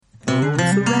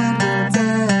It's the Red Nerd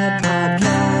Dad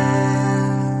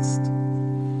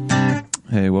Podcast.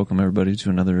 Hey, welcome everybody to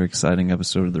another exciting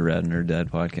episode of the Rad Nerd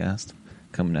Dad Podcast.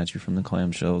 Coming at you from the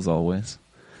clamshell as always.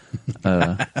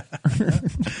 Well, I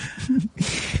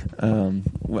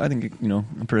think, I had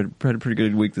a pretty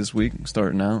good week this week,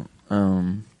 starting out.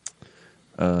 My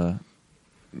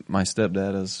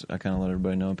stepdad, as I kind of let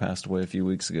everybody know, passed away a few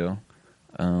weeks ago.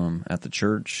 At the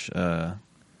church,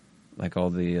 like all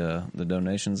the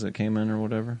donations that came in or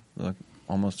whatever, like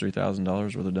almost $3,000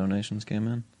 worth of donations came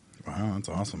in. Wow, that's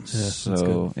awesome.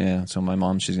 Yeah, so my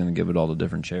mom, she's going to give it all to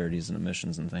different charities and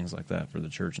missions and things like that for the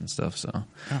church and stuff. So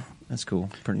that's cool.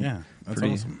 Pretty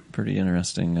awesome. Pretty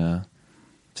interesting.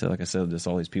 So, like I said, just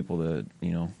all these people that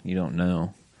you don't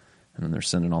know, and then they're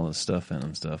sending all this stuff in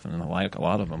and stuff, and then like a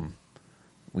lot of them,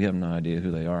 we have no idea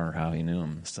who they are or how he knew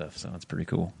them and stuff. So it's pretty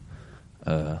cool.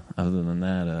 Other than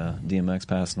that, DMX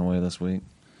passing away this week.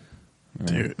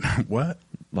 Dude, what?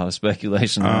 A lot of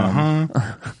speculation around.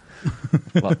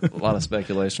 A lot of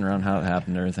speculation around how it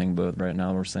happened and everything, but right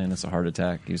now we're saying it's a heart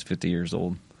attack. He was 50 years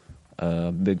old.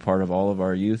 Big part of all of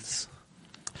our youths.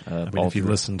 If you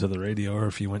listened to the radio or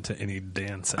if you went to any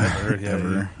dance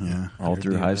ever, all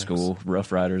through high school,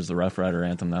 Rough Riders, the Rough Rider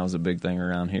anthem, that was a big thing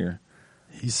around here.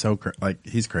 He's so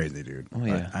he's crazy, dude. Oh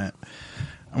yeah.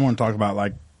 I want to talk about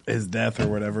like his death or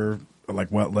whatever,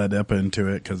 like what led up into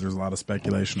it, because there's a lot of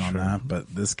speculation on that.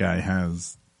 But this guy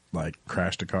has like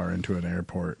crashed a car into an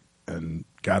airport and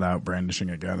got out brandishing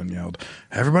a gun and yelled,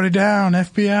 "Everybody down,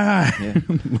 FBI!"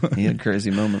 Yeah. He had crazy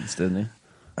moments, didn't he?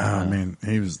 I mean,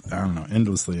 he was, I don't know,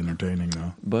 endlessly entertaining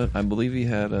though. But I believe he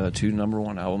had 2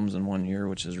 number-1 albums in 1 year,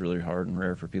 which is really hard and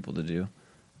rare for people to do.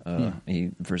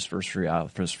 His first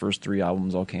 3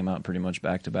 albums all came out pretty much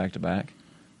back to back to back,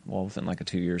 all within like a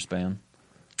 2-year span.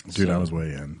 Dude, I was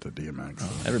way into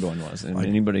DMX. Everyone was. And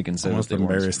anybody can say almost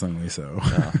embarrassingly so.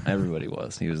 Everybody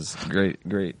was. He was a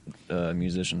great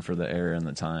musician for the era and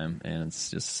the time, and it's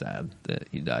just sad that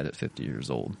he died at 50 years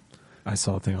old. I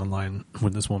saw a thing online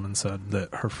when this woman said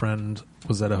that her friend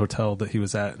was at a hotel that he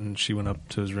was at, and she went up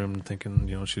to his room thinking,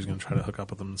 she was going to try to hook up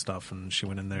with him and stuff, and she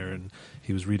went in there, and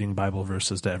he was reading Bible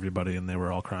verses to everybody, and they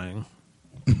were all crying.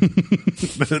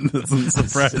 That doesn't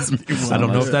surprise me. I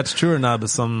don't know if that's true or not,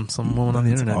 but some woman on the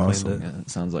internet awesome. claimed it. Yeah,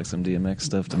 it sounds like some DMX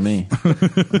stuff to me.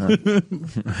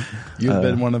 You've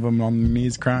been one of them on the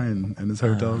knees crying in his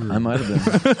hotel room. I might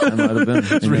have been.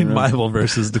 Just reading Bible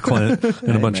verses to Clint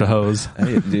and a bunch of hoes.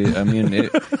 Hey, dude, I mean,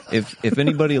 if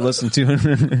anybody listened to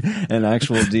an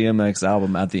actual DMX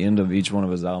album, at the end of each one of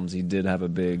his albums, he'd have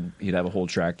a whole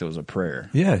track that was a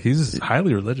prayer. Yeah, he's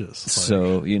highly religious.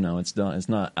 So, it's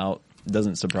not out.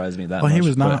 Doesn't surprise me that much. Well, he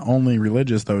was not only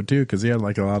religious though, too, because he had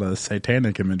like a lot of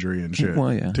satanic imagery and shit.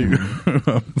 Well, yeah, too.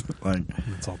 Like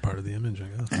it's all part of the image, I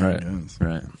guess.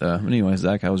 Right. Anyway,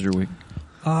 Zach, how was your week?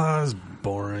 It was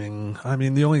boring. I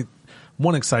mean, the only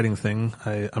one exciting thing,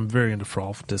 I'm very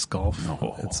into disc golf.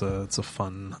 Oh. It's a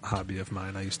fun hobby of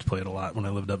mine. I used to play it a lot when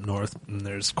I lived up north, and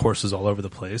there's courses all over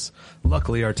the place.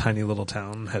 Luckily, our tiny little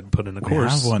town had put in a course. We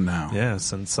have one now. Yeah,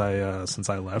 since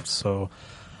I left, so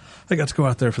I got to go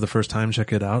out there for the first time,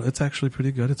 check it out. It's actually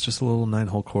pretty good. It's just a little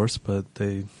 9-hole course, but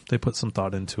they put some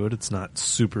thought into it. It's not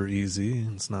super easy.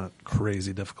 It's not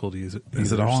crazy difficult either.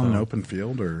 Is it all an open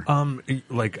field or?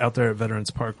 Like out there at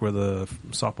Veterans Park where the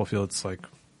softball field, it's like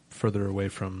further away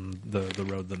from the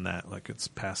road than that. Like it's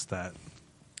past that.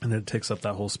 And it takes up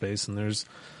that whole space, and there's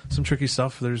some tricky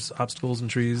stuff. There's obstacles and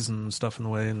trees and stuff in the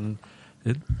way, and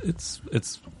it's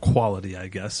quality, I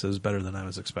guess. It was better than I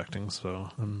was expecting, so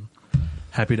I'm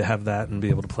happy to have that and be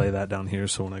able to play that down here,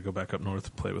 so when I go back up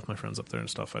north, play with my friends up there and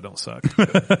stuff, I don't suck.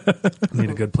 Need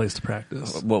a good place to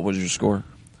practice. What was your score?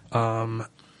 I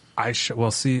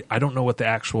don't know what the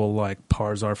actual like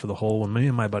pars are for the hole. When me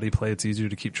and my buddy play, it's easier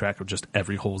to keep track of just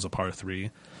every hole is a par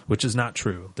 3, which is not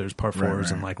true. There's par 4s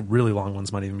right. and like really long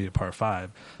ones might even be a par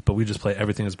 5, but we just play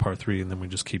everything as a par 3, and then we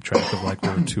just keep track of like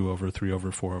we're 2 over, 3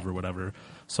 over, 4 over, whatever.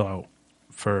 So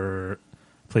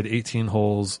played 18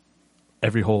 holes.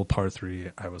 Every hole par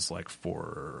 3, I was like 4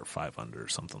 or 5 under,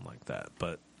 something like that.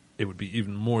 But it would be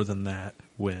even more than that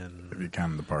when if you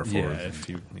count the par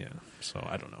 4s. Yeah. So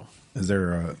I don't know. Is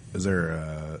there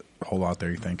a hole out there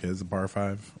you think is a par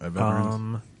 5 at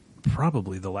Veterans?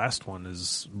 Probably the last one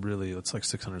is really, it's like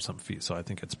 600 something feet. So I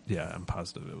think I'm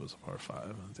positive it was a par 5.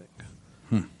 I think.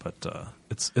 But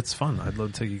it's fun. I'd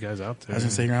love to take you guys out there. I was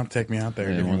gonna say, you're gonna have to take me out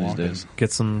there. Yeah, one of these days.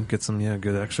 Get some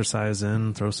good exercise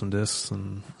in. Throw some discs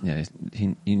and. Yeah,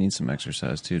 you need some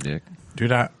exercise too, Dick.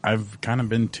 Dude, I've kind of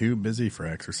been too busy for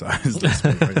exercise this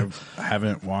week. Like I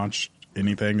haven't watched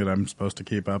anything that I'm supposed to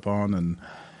keep up on, and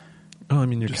Oh, I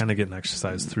mean, you're kind of getting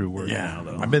exercise through work now,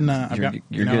 though. I've been. I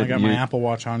got my Apple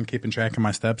Watch on, keeping track of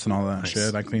my steps and all that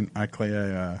shit.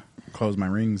 I close my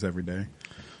rings every day.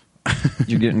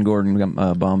 You're getting Gordon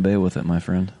Bombay with it, my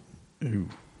friend. Ooh,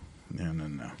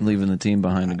 no. Leaving the team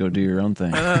behind to go do your own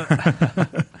thing.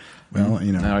 Well,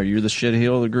 Now, are you the shit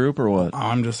heel of the group or what?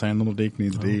 I'm just saying, little Deke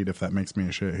needs to eat. If that makes me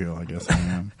a shit heel, I guess I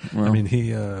am. Well, I mean,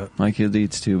 he my kid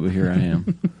eats too, but here I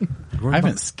am. I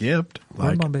haven't skipped.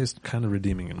 Gordon Bombay's kind of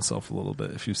redeeming himself a little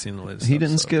bit. If you've seen the latest, He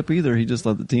didn't skip either. He just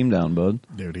let the team down, bud.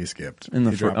 Dude, he skipped. In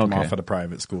the he dropped him okay. off at a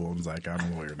private school and was like,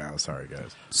 "I'm a lawyer now. Sorry,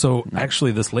 guys." So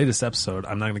actually, this latest episode,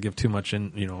 I'm not going to give too much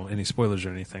any spoilers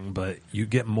or anything, but you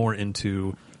get more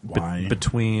into Why?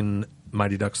 Between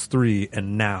Mighty Ducks 3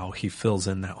 and now he fills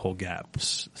in that whole gap.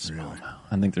 Really?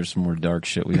 I think there's some more dark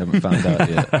shit we haven't found out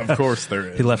yet. Of course there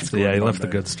is. He left the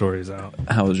good stories out.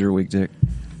 How was your week, Dick?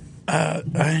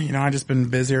 I just been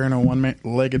busier in a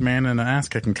one-legged man in an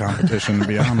ass-kicking competition. To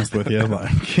be honest with you,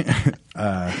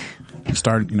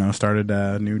 started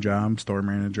a new job, store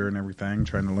manager and everything,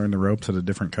 trying to learn the ropes at a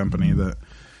different company that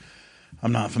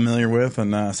I'm not familiar with,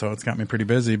 and so it's got me pretty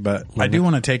busy. But I do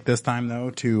want to take this time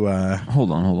though to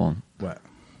Hold on. What?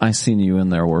 I seen you in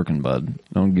there working, bud.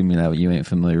 Don't give me that. You ain't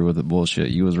familiar with the bullshit.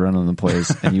 You was running the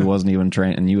place, and you wasn't even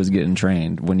trained, and you was getting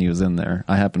trained when you was in there.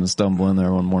 I happened to stumble in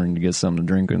there one morning to get something to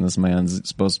drink, and this man's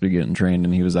supposed to be getting trained,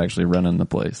 and he was actually running the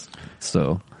place.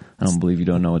 So I don't believe you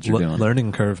don't know what you're doing.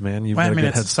 Learning curve, man. You've got a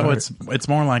good head start. It's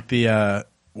more like the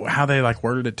how they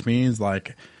worded it to me is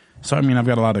like. So I mean, I've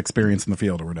got a lot of experience in the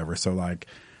field or whatever. So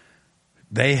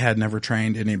they had never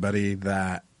trained anybody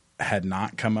that had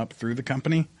not come up through the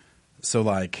company. So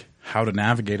how to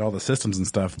navigate all the systems and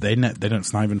stuff,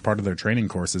 it's not even part of their training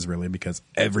courses really, because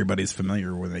everybody's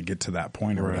familiar when they get to that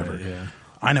point or whatever. Yeah.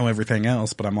 I know everything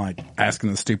else, but I'm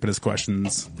asking the stupidest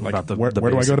questions. About Where do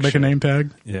I go to make a name tag?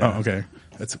 Yeah. Oh, okay.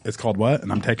 It's called what?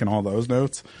 And I'm taking all those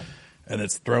notes, and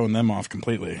it's throwing them off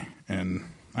completely. And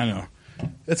I know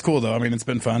it's cool though. I mean, it's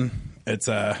been fun. It's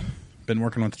been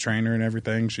working with the trainer and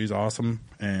everything. She's awesome,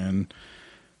 and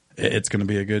it's going to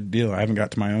be a good deal. I haven't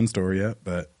got to my own store yet,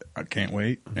 but I can't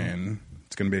wait, and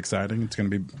it's going to be exciting. It's going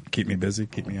to keep me busy,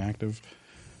 keep me active.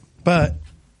 But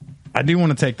I do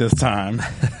want to take this time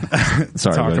to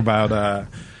talk about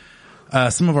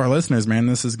some of our listeners, man.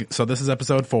 This is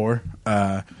episode 4.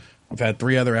 We've had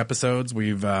 3 other episodes.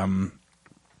 We've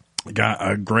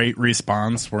got a great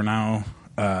response. We're now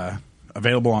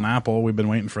available on Apple. We've been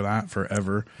waiting for that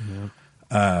forever.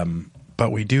 Yeah.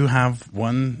 But we do have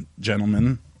one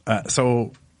gentleman.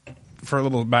 So for a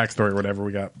little backstory or whatever,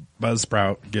 we got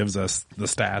Buzzsprout gives us the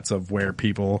stats of where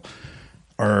people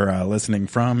are listening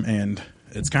from, and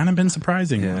it's kind of been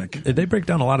surprising. Yeah. They break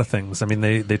down a lot of things. I mean,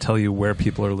 they tell you where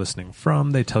people are listening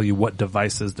from. They tell you what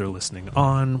devices they're listening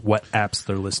on, what apps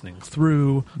they're listening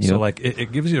through. Yep. So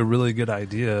it gives you a really good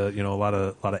idea, a lot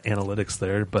of analytics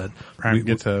there, but we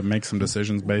get to make some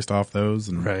decisions based off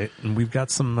those. Right. And we've got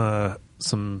some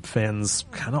fans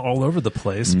kind of all over the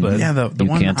place, but yeah, the you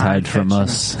one can't hide from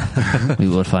us. We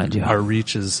will find you. Our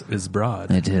reach is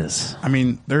broad. It is. I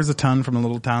mean, there's a ton from the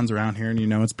little towns around here, and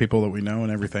it's people that we know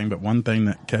and everything. But one thing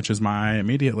that catches my eye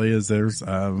immediately is there's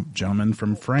a gentleman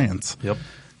from France. Yep.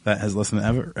 That has listened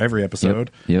to every episode.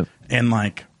 Yep. And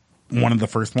one of the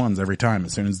first ones every time.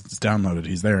 As soon as it's downloaded,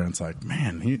 he's there, and it's like,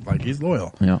 man, he's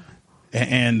loyal. Yeah.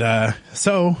 And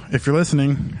so if you're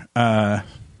listening,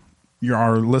 you're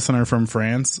our listener from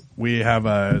France. We have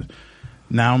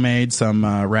now made some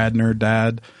Rad Nerd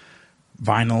Dad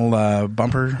vinyl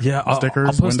bumper stickers.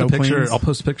 I'll post a picture. Cleans. I'll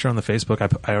post a picture on the Facebook.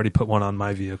 I already put one on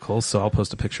my vehicle, so I'll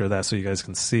post a picture of that so you guys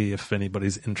can see if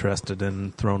anybody's interested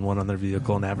in throwing one on their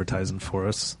vehicle and advertising for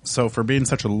us. So for being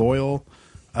such a loyal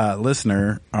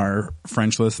listener, our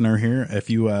French listener here, if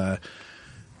you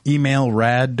email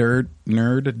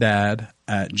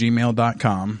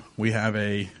radnerddad@gmail.com, we have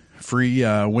a free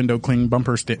window clean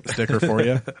bumper sticker for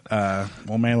you.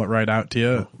 We'll mail it right out to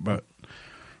you. But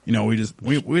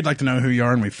we'd like to know who you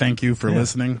are, and we thank you for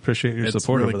listening. Appreciate your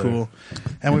support. It's really cool.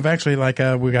 And we've actually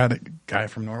we got a guy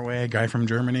from Norway, a guy from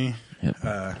Germany.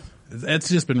 Yep. It's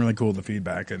just been really cool, the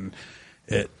feedback, and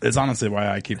it's honestly why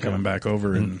I keep coming back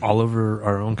over and all over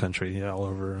our own country. Yeah, all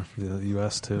over the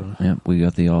U.S. too. Yep, we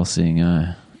got the all-seeing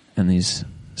eye, and these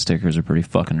stickers are pretty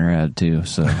fucking rad too,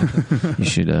 so you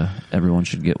should everyone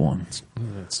should get one.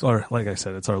 It's like I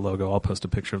said, it's our logo. I'll post a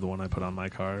picture of the one I put on my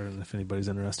car, and if anybody's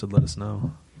interested, let us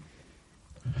know.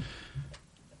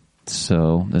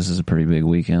 So this is a pretty big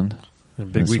weekend. A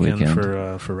big weekend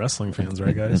for wrestling fans,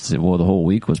 right, guys? The whole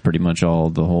week was pretty much the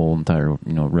whole entire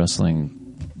wrestling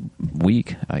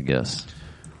week, I guess.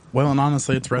 Well, and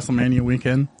honestly, it's WrestleMania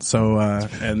weekend, so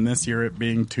and this year it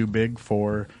being too big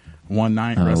for one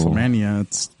night WrestleMania.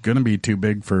 It's going to be too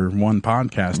big for one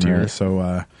podcast here.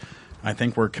 So I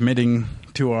think we're committing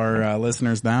to our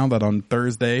listeners now that on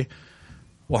Thursday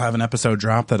we'll have an episode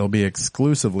drop that'll be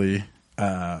exclusively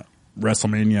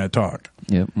WrestleMania talk.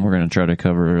 Yep, we're going to try to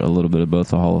cover a little bit of both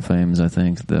the Hall of Fames, I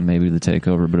think, maybe the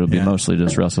TakeOver, but it'll be mostly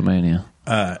just WrestleMania.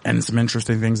 And some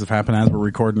interesting things have happened as we're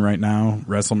recording right now.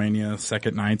 WrestleMania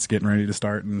second night's getting ready to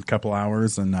start in a couple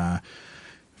hours, and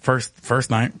first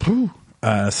night,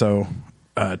 so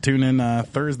tune in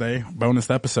Thursday, bonus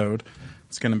episode.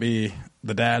 It's going to be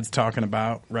the dads talking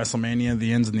about WrestleMania,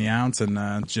 the ins and the outs,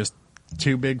 and just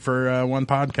too big for one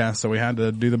podcast, so we had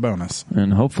to do the bonus.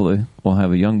 And hopefully we'll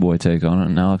have a young boy take on it,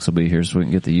 and Alex will be here so we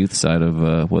can get the youth side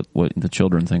of what the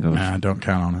children think of it. Nah, don't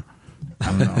count on it. I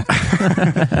don't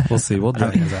know. We'll see. We'll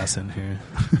drag his ass in here.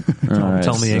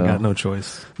 Tell me he ain't got no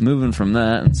choice. Moving from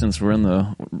that, and since we're in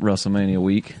the WrestleMania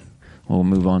week, we'll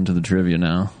move on to the trivia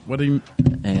now. What do you...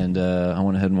 And I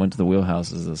went ahead and went to the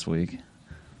wheelhouses this week.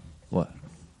 What?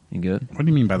 You good? What do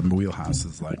you mean by the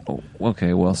wheelhouses? Like, oh,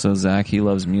 okay, well, so Zach, he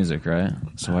loves music, right?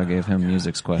 So I gave him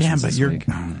music's questions this week.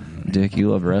 Dick, you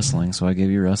love wrestling, so I gave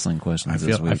you wrestling questions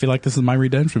this week. I feel like this is my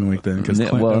redemption week then, because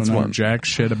Clint don't know jack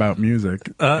shit about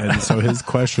music, and so his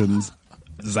questions,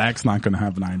 Zach's not going to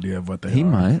have an idea of what they are. He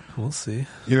might. We'll see.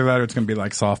 Either that or it's going to be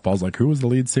like softballs, like, who was the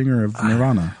lead singer of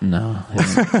Nirvana? No.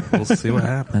 We'll see what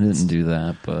happens. I didn't do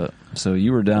that, but... So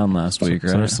you were down last week,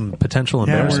 right? So there's some potential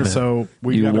embarrassment.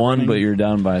 You won, but you're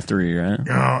down by 3, right?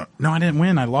 No, I didn't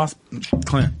win. I lost.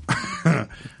 Clint.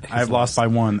 I've lost by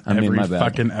 1 every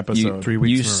fucking episode. 3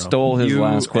 weeks you stole his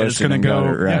last question and got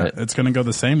it right. Yeah, it's going to go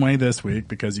the same way this week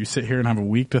because you sit here and have a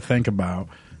week to think about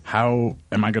how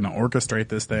am I going to orchestrate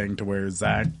this thing to where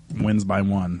Zach wins by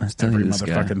 1 every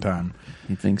motherfucking time.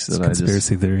 He thinks that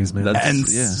conspiracy theories, man.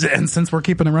 And since we're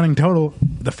keeping a running total,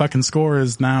 the fucking score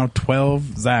is now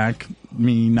 12 Zach,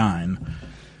 me 9.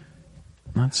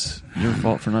 That's your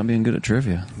fault for not being good at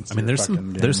trivia. I mean, there's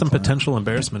some potential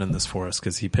embarrassment in this for us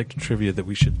because he picked trivia that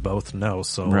we should both know.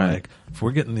 So, like, if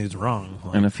we're getting these wrong,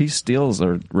 and if he steals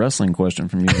a wrestling question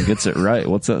from you and gets it right,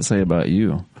 what's that say about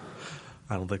you?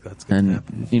 I don't think that's going to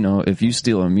happen. You know, if you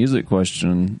steal a music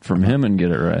question from him and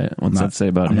get it right, what's that say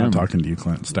about him? I'm not talking to you,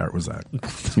 Clint. Start with Zach.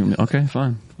 Okay,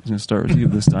 fine. I was going to start with you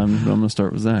this time, but I'm going to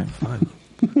start with Zach. Fine.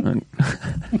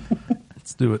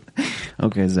 Let's do it.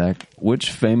 Okay, Zach.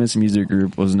 Which famous music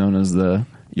group was known as the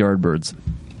Yardbirds?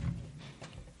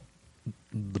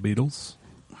 The Beatles?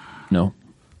 No.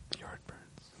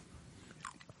 Yardbirds.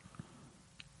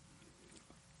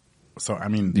 So, I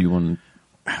mean... Do you want to...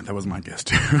 That was my guess,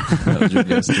 too. That was your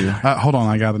guess, too? Hold on,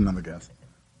 I got another guess.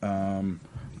 The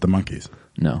Monkees.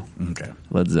 No. Okay.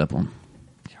 Led Zeppelin.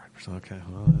 Okay,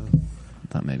 well...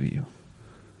 Thought maybe you.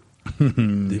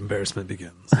 The embarrassment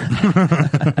begins.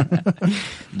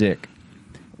 Dick,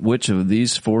 which of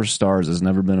these 4 stars has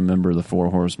never been a member of the Four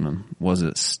Horsemen? Was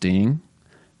it Sting,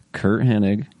 Kurt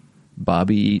Hennig,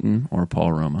 Bobby Eaton, or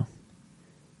Paul Roma?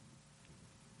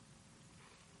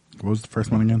 What was the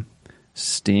first one again?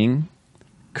 Sting,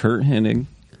 Kurt Hennig,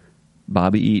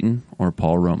 Bobby Eaton, or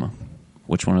Paul Roma?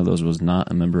 Which one of those was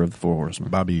not a member of the Four Horsemen?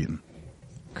 Bobby Eaton.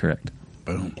 Correct.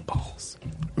 Boom. Balls.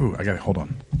 Ooh, I got it. Hold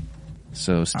on.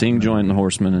 So Sting joined the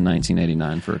Horsemen in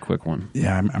 1989 for a quick one.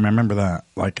 Yeah, I remember that.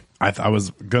 Like, I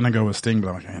was going to go with Sting, but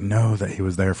I'm like, I know that he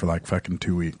was there for like fucking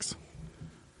 2 weeks.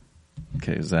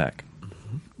 Okay, Zach.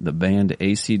 The band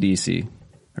AC/DC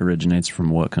originates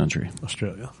from what country?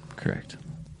 Australia. Correct.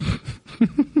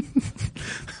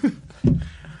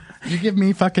 You give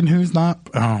me fucking who's not?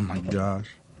 Oh my gosh.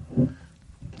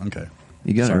 Okay.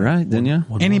 You got it right, didn't you?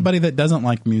 Anybody that doesn't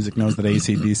like music knows that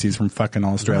AC/DC is from fucking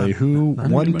Australia.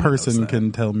 Not one person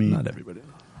can tell me? Not everybody.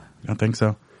 You don't think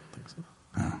so? I think so.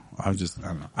 Oh, I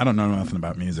don't know. I don't know nothing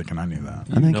about music, and I knew that.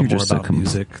 I think you're more just about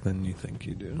music than you think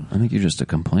you do. I think you're just a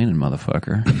complaining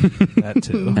motherfucker. That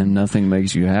too. And nothing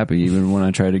makes you happy, even when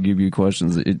I try to give you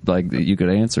questions that you could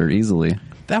answer easily.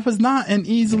 That was not an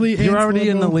easily You're already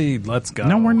in the lead. Let's go.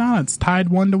 No, we're not. It's tied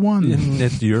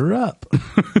 1-1. You're up.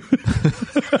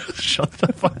 Shut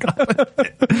the fuck up.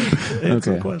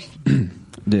 Answer the question.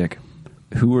 Dick,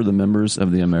 who are the members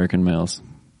of the American Males?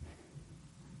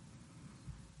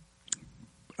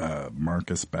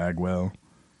 Marcus Bagwell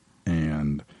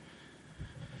and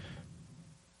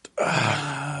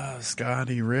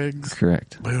Scotty Riggs.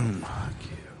 Correct. Boom. Fuck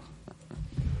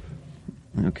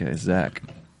you. Okay, Zach.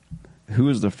 Who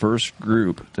is the first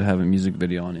group to have a music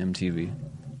video on MTV?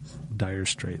 Dire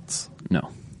Straits. No.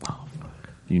 Oh, fuck.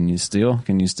 You need to steal?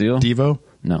 Can you steal? Devo?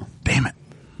 No. Damn it.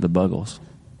 The Buggles.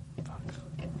 Fuck.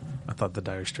 I thought the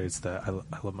Dire Straits that I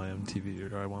love my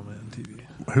MTV or I want my MTV.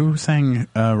 Who sang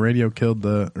Radio Killed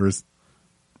the... Or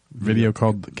video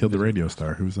called "Killed the Radio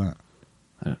Star"? Who's that?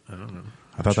 I don't know.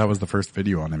 I thought that was the first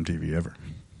video on MTV ever.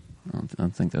 I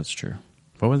don't think that's true.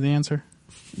 What was the answer?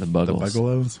 The Buggles. The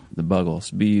Buggalos? The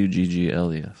Buggles. Buggles.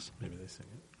 Maybe they sing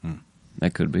it.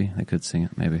 That could be. They could sing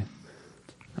it, maybe.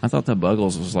 I thought the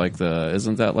Buggles was like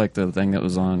isn't that like the thing that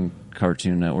was on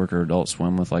Cartoon Network or Adult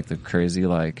Swim with like the crazy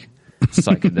like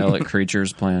psychedelic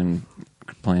creatures playing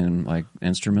like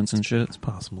instruments and shit? It's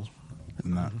possible.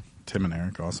 Isn't that Tim and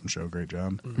Eric? Awesome show. Great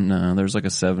job. No, there's like a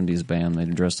 70s band. They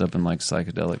dressed up in like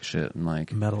psychedelic shit and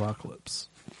like... Metalocalypse.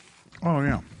 Oh,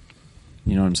 yeah.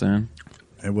 You know what I'm saying?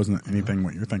 It wasn't anything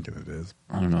what you're thinking it is.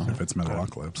 I don't know. If it's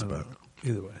Metalocalypse, but...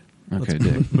 Either way. Okay,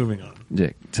 Dick. Moving on.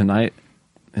 Dick, tonight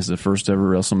is the first ever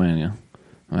WrestleMania.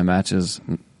 My match is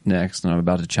next, and I'm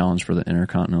about to challenge for the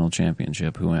Intercontinental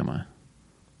Championship. Who am I?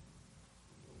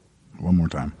 One more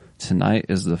time. Tonight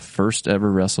is the first ever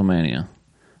WrestleMania.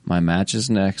 My match is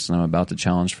next, and I'm about to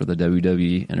challenge for the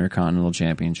WWE Intercontinental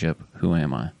Championship. Who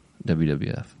am I?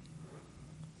 WWF.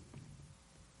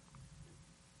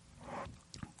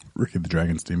 Ricky the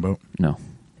Dragon Steamboat. No.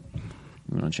 You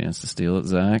want a chance to steal it,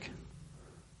 Zach?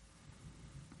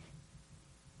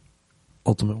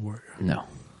 Ultimate Warrior. No.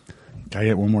 Can I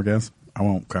get one more guess? I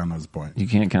won't count as a point. You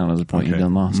can't count it as a point. Okay. You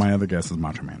done lost. My other guess is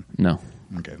Macho Man. No.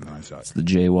 Okay, then I shot. It's the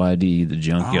JYD, the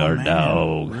Junkyard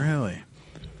Dog. Really?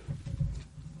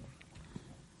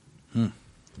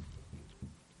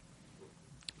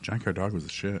 Junkyard Dog was a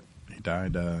shit. He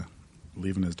died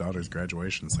leaving his daughter's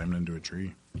graduation, slammed into a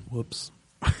tree. Whoops.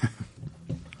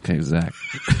 Okay, Zach.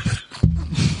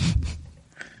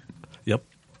 Yep.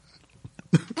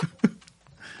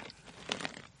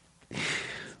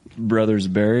 Brothers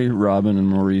Barry, Robin, and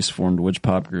Maurice formed which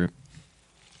pop group?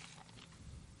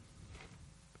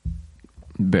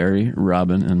 Barry,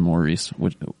 Robin, and Maurice.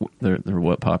 Which they're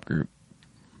what pop group?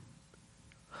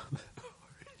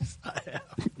 I have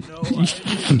no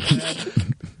idea.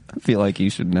 I feel like you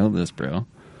should know this, bro.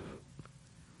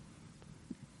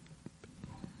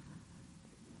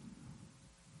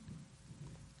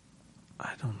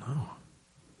 I don't know.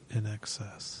 In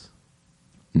excess.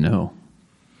 No.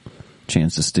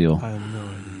 Chance to steal. I have no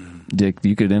idea. Dick,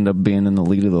 you could end up being in the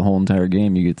lead of the whole entire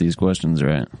game. You get these questions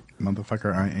right.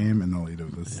 Motherfucker, I am in the lead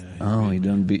of this. Yeah,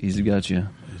 he's got you.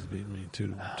 He's beating me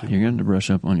two. You're going to brush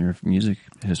up on your music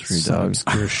history, dog.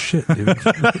 Obscure shit, dude.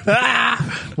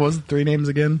 What was the three names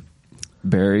again?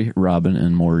 Barry, Robin,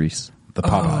 and Maurice. The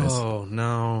Popeyes. Oh,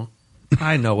 no.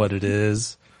 I know what it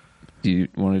is. Do you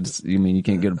want to? You mean you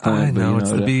can't get a point? I know, but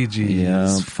it's the Bee Gees.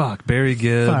 Yeah. Fuck, Barry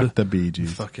Gibb. Fuck the Bee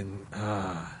Gees. Fucking,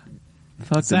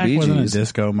 Fuck Zach the Bee wasn't a Gees.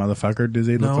 disco motherfucker. Does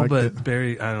he look no, like but it?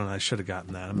 Barry, I don't know, I should have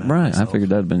gotten that. I'm mad at Right, I myself. figured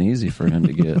that'd been easy for him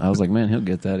to get. I was like, man, he'll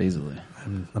get that easily.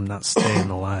 I'm not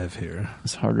staying alive here.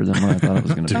 It's harder than what I thought it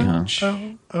was going to be,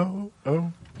 huh?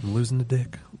 Oh. I'm losing the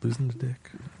dick.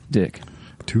 Dick,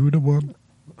 2-1.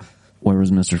 where was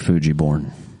Mr. Fuji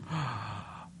born?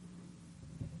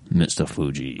 Mr.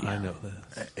 Fuji. I know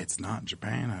this. It's not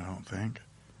Japan, I don't think.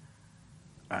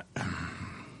 I'm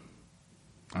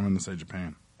going to say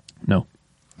Japan. No.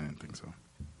 I didn't think so.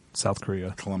 South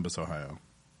Korea. Columbus, Ohio.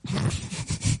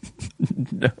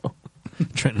 No.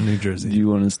 Trenton, New Jersey. Do you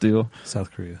want to steal?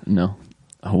 South Korea. No.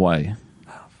 Hawaii.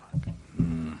 Oh, fuck.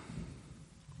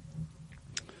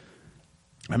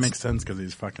 That makes sense because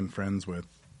he's fucking friends with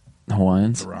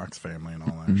Hawaiians? the Rock's family and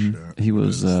all that shit. He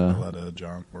was, Aletta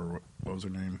John, or what was her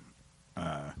name?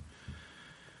 I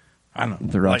don't know.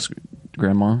 The Rock's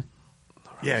grandma?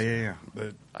 Yeah.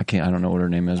 I don't know what her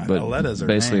name is, but Aletta's her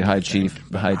basically name, High I Chief, think.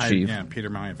 the High Chief. Yeah, Peter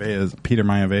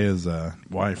Maiavea's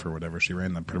wife or whatever. She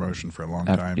ran the promotion for a long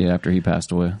time. After he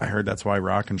passed away. I heard that's why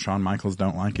Rock and Shawn Michaels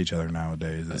don't like each other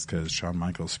nowadays. Is because Shawn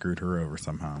Michaels screwed her over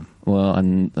somehow. Well,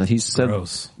 and he said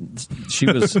Gross. she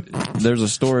was. There's a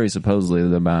story supposedly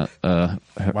about. Why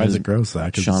is it gross,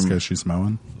 Zach? Is it because she's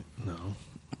mowing? No.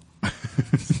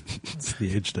 It's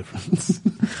the age difference.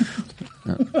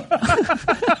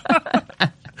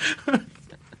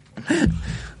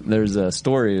 There's a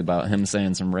story about him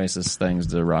saying some racist things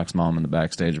to Rock's mom in the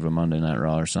backstage of a Monday Night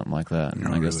Raw or something like that. And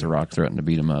I guess really? The Rock threatened to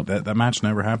beat him up. That match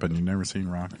never happened. You've never seen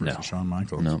Rock versus No. Shawn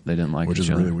Michaels. No, they didn't like which each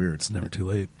is other. really weird. It's never too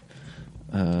late.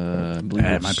 I believe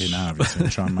It might be now. Have you seen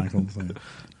Shawn Michaels?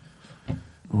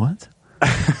 What?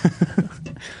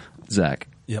 Zach,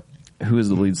 Yep. who is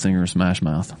the lead singer of Smash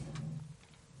Mouth?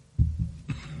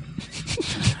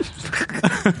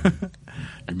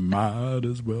 You might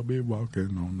as well be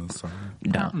walking on the sun.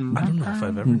 No. I don't know if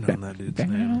I've ever known that dude's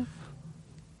name.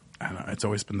 I don't know. It's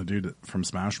always been the dude from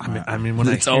Smash Mouth. I mean, when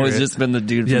It's I hear always it, just been the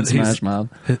dude from he's- Smash Mouth.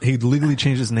 He legally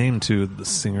changed his name to the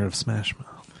singer of Smash Mouth.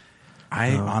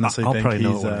 I honestly I'll think probably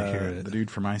know he's when I hear it. the dude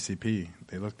from ICP.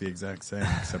 They look the exact same,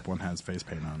 except one has face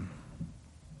paint on.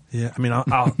 Yeah, I mean, I'll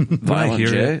when I Violent hear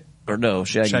J? it. Or no,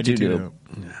 Shaggy 2 Dope.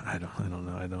 Yeah, I don't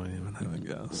know. I don't even have a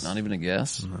guess. Not even a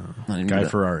guess? No. Not even Guy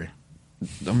Ferrari.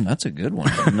 That's a good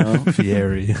one. No.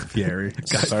 Fieri. Sorry,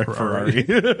 Ferrari.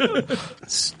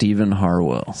 Stephen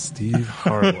Harwell. Steve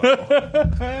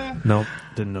Harwell. Nope,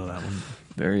 didn't know that one.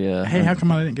 Very. Hey, how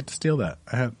come I didn't get to steal that?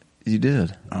 You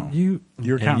did. Oh, You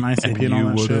were counting ICP and all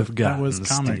that shit. That was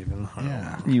comic. Stephen Harwell.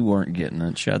 Yeah, You weren't getting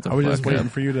it. Shut the I was fuck just waiting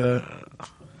up. for you to.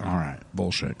 All right,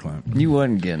 bullshit, Clint. You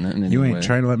wasn't getting it. In any You ain't way.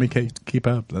 trying to let me keep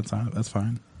up. That's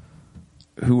fine.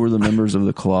 Who were the members of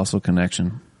the Colossal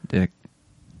Connection, Dick?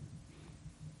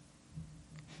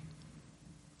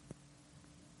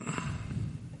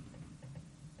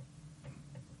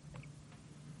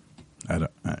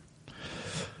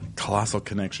 Colossal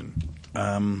Connection.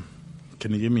 Can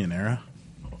you give me an era?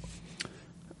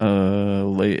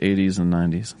 Late 80s and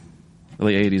 90s.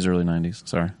 Late 80s, early 90s.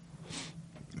 Sorry.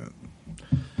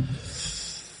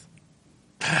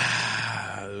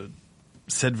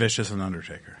 Sid Vicious and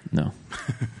Undertaker. No.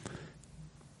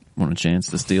 Want a chance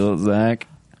to steal it, Zach?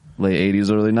 Late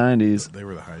 80s, early 90s. They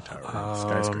were the high tower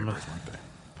skyscrapers, weren't they?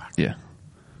 Fuck. Yeah.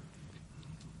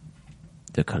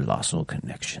 The Colossal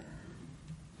Connection.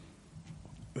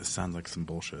 This sounds like some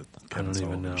bullshit. I don't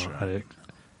even know.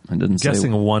 I didn't say.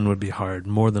 Guessing one would be hard.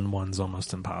 More than one's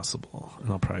almost impossible.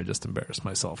 And I'll probably just embarrass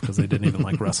myself because they didn't even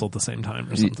wrestle at the same time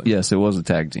or something. Yes, it was a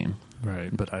tag team.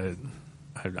 Right, but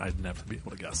I'd never be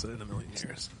able to guess it in a million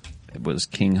years. It was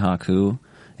King Haku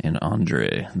and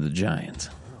Andre the Giant.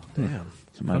 Damn.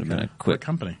 So it might have been a What quick.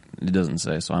 company? It doesn't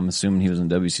say, so I'm assuming he was in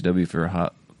WCW for a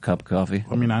hot cup of coffee.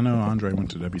 I mean, I know Andre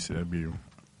went to WCW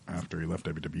after he left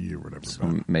WWE or whatever.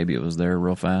 So maybe it was there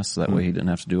real fast, so that way he didn't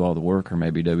have to do all the work, or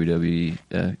maybe WWEF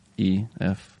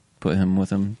put him with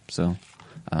him. So,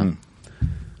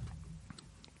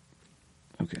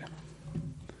 okay.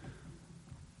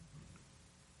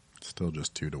 Still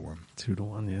just 2-1.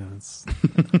 2-1, yeah.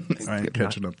 It's I ain't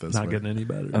catching up this not way. getting any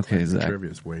better. Okay, The Zach. trivia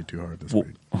is way too hard this week.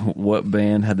 What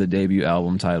band had the debut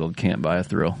album titled "Can't Buy a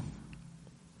Thrill"?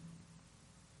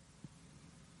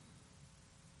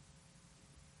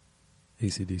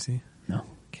 AC/DC? No.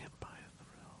 Can't buy a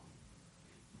thrill.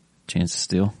 Chance to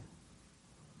Steal?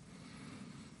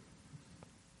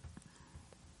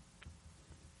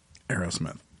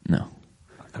 Aerosmith. No.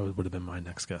 That would have been my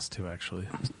next guess, too, actually.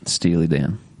 Steely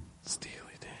Dan. Steely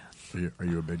Dan. Are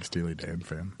you a big Steely Dan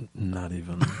fan? Not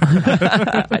even.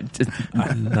 I did.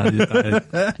 I'm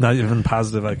not even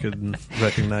positive I could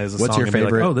recognize a What's song your and be like,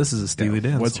 favorite- oh, this is a Steely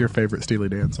Dan What's song. your favorite Steely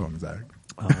Dan song, Zach?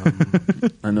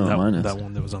 I know what mine is. That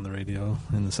one that was on the radio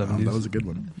in the 70s. That was a good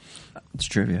one. It's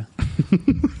trivia.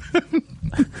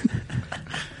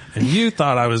 And you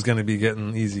thought I was going to be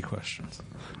getting easy questions.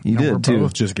 You No, we're did too.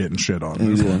 both just getting shit on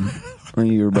You this did. one. Well,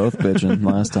 you were both bitching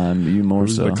last time. You more It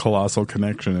was so. the Colossal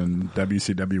Connection and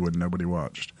WCW when nobody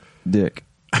watched. Dick.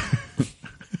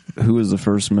 Who was the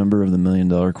first member of the $1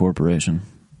 Million Corporation,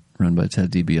 run by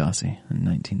Ted DiBiase in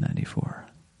 1994?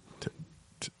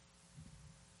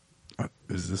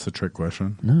 Is this a trick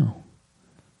question? No.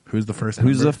 Who's the first?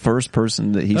 Who's the member? first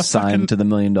person that he The signed fucking- to the $1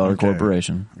 Million Okay.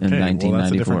 Corporation in Okay, well, 1994?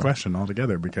 that's a different question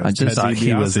altogether because I just Ted thought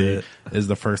he was DiBiase it. is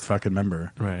the first fucking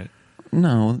member. Right.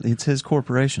 No, it's his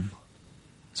corporation.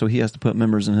 So he has to put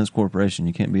members in his corporation.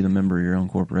 You can't be the member of your own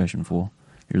corporation, fool.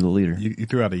 You're the leader. You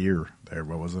threw out a year there.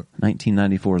 What was it?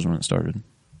 1994 is when it started.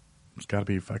 It's got to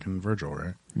be fucking Virgil,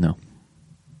 right? No.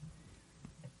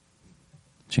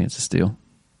 Chance to Steal.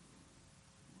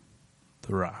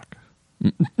 The Rock.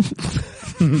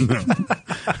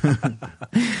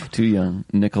 Too young.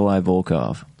 Nikolai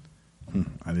Volkov. I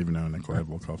didn't even know Nikolai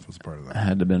Volkov was part of that.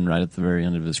 Had to have been right at the very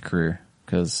end of his career.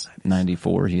 Because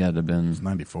 94, he had to have been...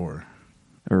 94.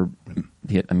 Or,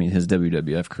 his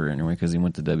WWF career anyway, because he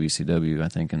went to WCW, I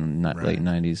think, in late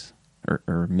 90s.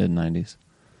 Or mid-90s.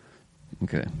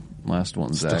 Okay. Last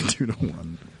one, Still Zach.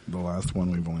 2-1. The last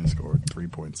one, we've only scored 3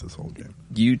 points this whole game.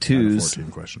 U2's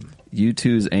 14 questions.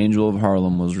 U2's Angel of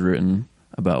Harlem was written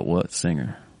about what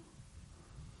singer?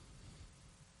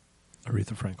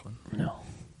 Aretha Franklin. No.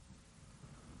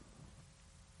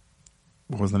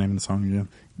 What was the name of the song again?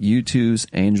 U2's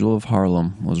Angel of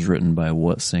Harlem was written by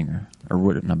what singer? Or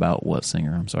written about what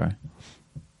singer, I'm sorry.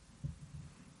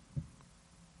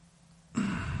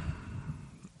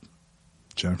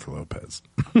 Jennifer Lopez.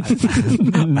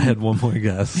 I had one more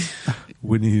guess.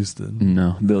 Whitney Houston.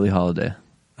 No, Billie Holiday.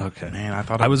 Okay. Man, I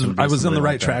thought I was gonna be on the somebody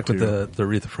right like track that, with the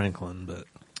Aretha Franklin, but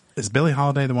Is Billie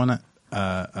Holiday the one that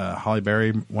Halle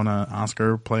Berry won an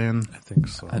Oscar playing? I think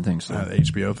so. I think so. The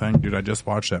HBO thing, dude. I just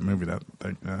watched that movie. That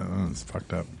thing, it's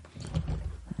fucked up.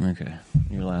 Okay,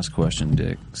 your last question,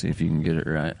 Dick. See if you can get it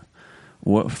right.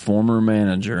 What former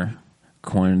manager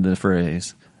coined the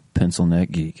phrase "pencil neck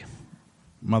geek"?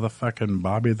 Motherfucking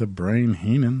Bobby the Brain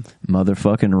Heenan.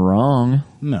 Motherfucking wrong.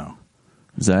 No,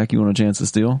 Zach, you want a chance to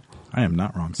steal? I am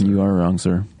not wrong, sir. You are wrong,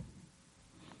 sir.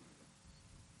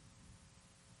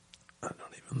 I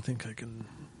don't even think I can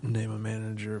name a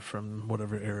manager from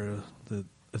whatever era that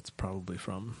it's probably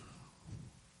from.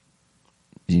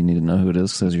 Do you need to know who it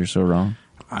is because you're so wrong?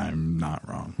 I'm not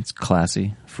wrong. It's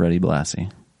classy Freddie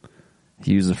Blassie.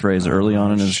 He used the phrase early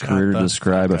on in his career to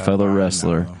describe a fellow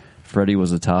wrestler. Freddie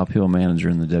was a top heel manager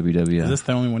in the WWF. Is this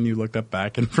the only one you looked up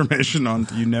back information on?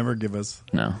 You never give us...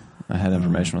 No. I had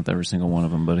information with every single one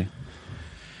of them, buddy.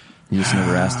 You just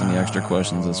never asked any extra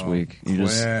questions this week. You're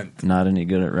just not any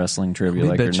good at wrestling trivia,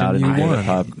 like you're not any good at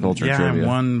pop culture trivia. I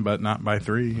won, but not by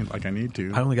 3 like I need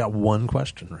to. I only got one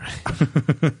question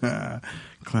right.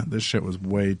 Clint, this shit was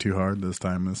way too hard this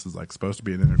time. This is like supposed to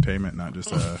be an entertainment, not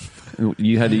just a...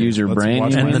 You had to use your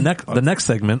brain. And the next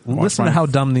segment, listen to how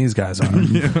dumb these guys are.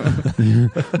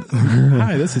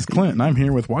 Hi, this is Clint, and I'm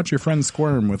here with Watch Your Friends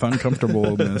Squirm with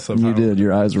uncomfortableness. Of you did.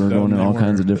 Your eyes were going in all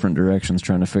kinds of different directions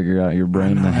trying to figure out your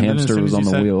brain. The hamster was on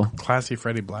the wheel. Classy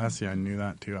Freddie Blassie, I knew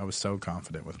that too. I was so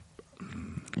confident with...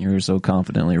 You were so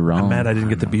confidently wrong. I'm mad I didn't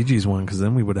get the Bee Gees one because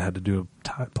then we would have had to do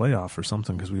a playoff or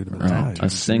something because we would have been tied. A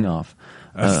sing-off.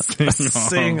 A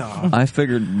sing-off. I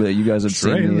figured that you guys had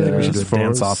seen the... we should do a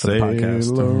dance-off of the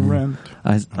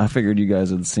podcast. I figured you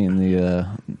guys had seen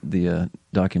the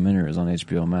documentary. It was on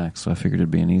HBO Max, so I figured it'd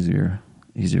be an easier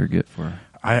get for her.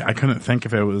 I couldn't think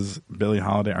if it was Billie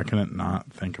Holiday. I couldn't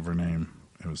not think of her name.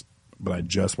 But I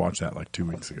just watched that like 2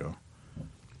 weeks ago.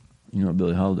 You know what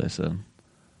Billie Holiday said?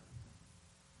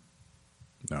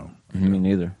 No. Me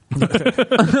neither.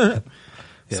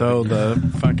 So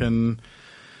the fucking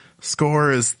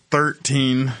score is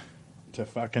 13 to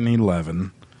fucking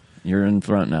 11. You're in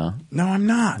front now. No, I'm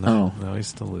not. No, he's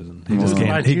still losing.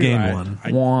 He gained one.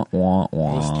 Wah, wah,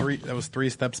 wah. That was 3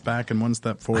 steps back and 1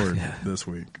 step forward this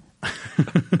week.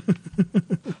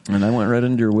 And I went right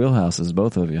into your wheelhouses,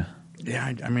 both of you.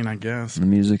 Yeah, I mean, I guess. The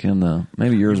music and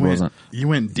maybe yours wasn't. You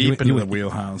went deep into the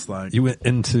wheelhouse. Like you went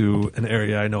into an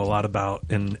area I know a lot about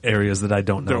in areas that I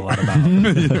don't know a lot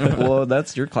about. Well,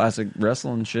 that's your classic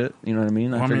wrestling shit. You know what I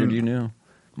mean? I figured you knew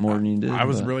more than you did. I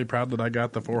was really proud that I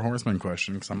got the 4 Horsemen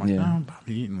question because I'm like, no,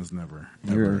 Bobby Eaton was never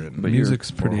in. But music's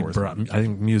pretty broad. I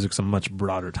think music's a much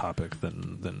broader topic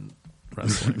than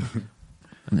wrestling.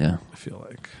 Yeah. I feel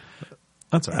like.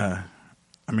 That's all right.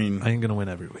 I mean, I ain't gonna win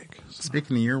every week. So.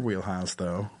 Speaking of your wheelhouse,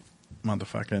 though,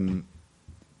 motherfucking,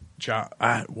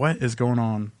 what is going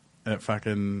on at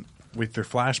fucking with your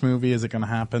Flash movie? Is it going to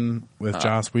happen with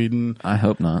Joss Whedon? I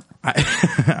hope not.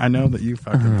 I know that you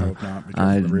fucking hope not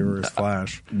because of the reverse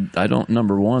Flash. I don't.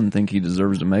 Number one, think he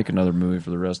deserves to make another movie for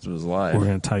the rest of his life. We're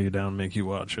gonna tie you down, and make you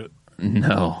watch it.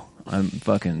 No, I'm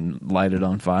fucking light it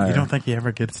on fire. You don't think he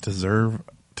ever gets deserve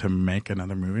to make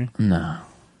another movie? No.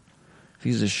 If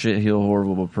he's a shit-heel,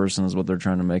 horrible person is what they're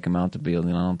trying to make him out to be, then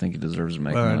I don't think he deserves to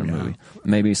make another movie.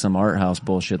 Maybe some art house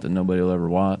bullshit that nobody will ever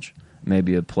watch.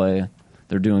 Maybe a play.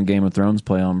 They're doing Game of Thrones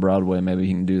play on Broadway. Maybe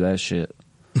he can do that shit.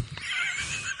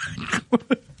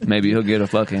 Maybe he'll get a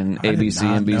fucking ABC,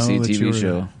 NBC TV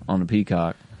show on the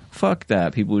Peacock. Fuck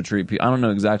that. People who treat people... I don't know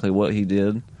exactly what he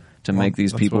did to make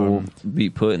these people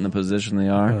be put in the position they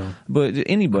are. Yeah. But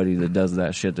anybody that does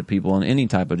that shit to people in any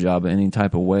type of job, in any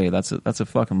type of way, that's a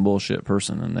fucking bullshit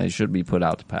person, and they should be put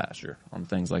out to pasture on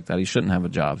things like that. He shouldn't have a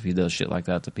job if he does shit like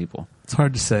that to people. It's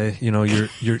hard to say. You know, you're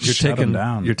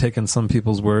taking some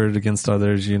people's word against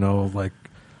others. You know, like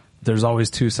there's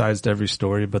always two sides to every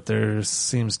story, but there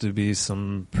seems to be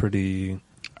some pretty.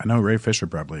 I know Ray Fisher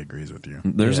probably agrees with you.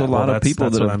 There's a lot of people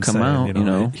that have come out. You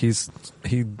know,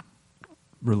 he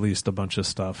released a bunch of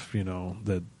stuff, you know,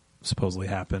 that supposedly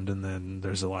happened, and then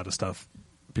there's a lot of stuff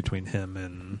between him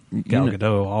and Gal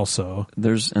Gadot also.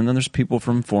 And then there's people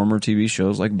from former TV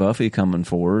shows like Buffy coming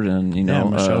forward, and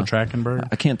Michelle Trachtenberg.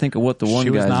 I can't think of what the one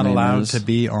guy's name is. She was not allowed to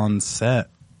be on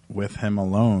set with him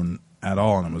alone at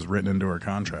all, and it was written into her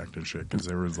contract and shit because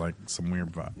there was like some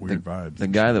weird vibes. The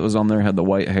guy that was on there had the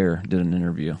white hair, did an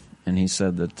interview. And he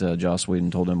said that Joss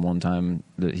Whedon told him one time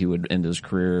that he would end his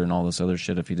career and all this other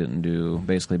shit if he didn't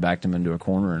basically backed him into a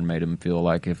corner and made him feel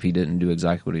like if he didn't do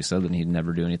exactly what he said, then he'd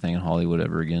never do anything in Hollywood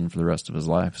ever again for the rest of his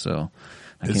life. So,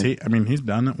 he's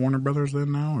done at Warner Brothers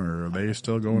then now, or are they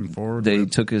still going forward? They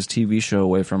took his TV show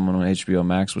away from him on HBO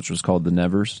Max, which was called The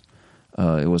Nevers.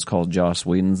 It was called Joss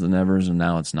Whedon's The Nevers, and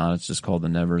now it's not. It's just called The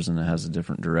Nevers, and it has a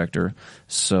different director.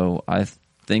 So I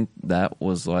think that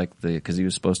was like because he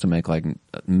was supposed to make like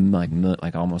almost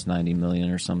 $90 million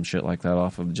or some shit like that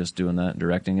off of just doing that,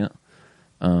 directing it.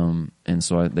 And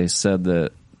so they said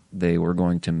that they were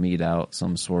going to mete out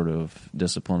some sort of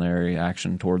disciplinary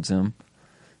action towards him.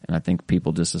 And I think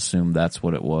people just assumed that's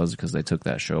what it was because they took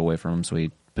that show away from him. So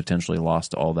he potentially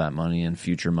lost all that money and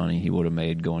future money he would have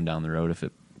made going down the road if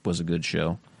it was a good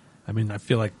show. I mean, I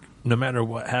feel like no matter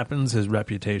what happens, his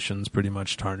reputation's pretty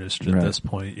much tarnished at this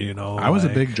point, you know. I was a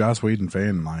big Joss Whedon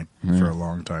fan, for a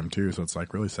long time too. So it's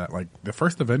like really sad. Like the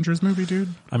first Avengers movie, dude.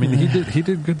 I mean, he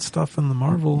did good stuff in the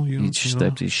Marvel. He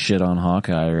stepped his shit on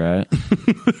Hawkeye, right?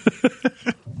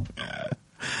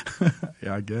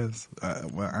 Yeah, I guess.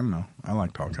 Well, I don't know. I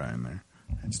liked Hawkeye in there.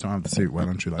 I just don't have the suit. Why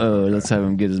don't you like? Oh, let's have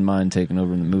him get his mind taken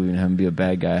over in the movie and have him be a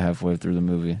bad guy halfway through the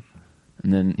movie.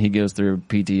 And then he goes through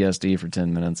PTSD for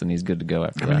 10 minutes and he's good to go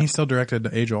after that. I mean, he still directed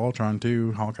Age of Ultron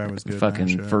too. Hawkeye was good.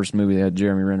 Fucking first movie, they had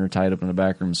Jeremy Renner tied up in the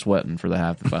back room sweating for the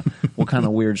half. What kind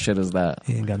of weird shit is that?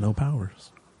 He ain't got no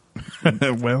powers.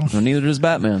 Well, neither does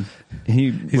Batman.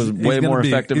 He was way more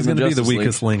effective He's than going to be the Justice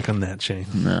weakest League. link on that chain.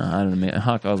 No, I don't mean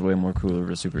Hawkeye was way more cooler of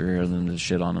a superhero than to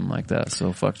shit on him like that.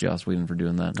 So fuck Joss Whedon for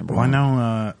doing that. Well, I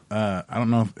know. I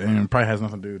don't know if and it probably has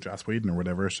nothing to do with Joss Whedon or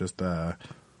whatever. It's just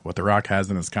what The Rock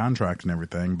has in his contract and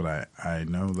everything. But I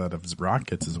know that if Rock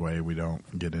gets his way, we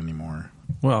don't get any more.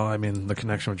 Well, I mean, the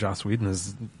connection with Joss Whedon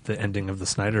is the ending of the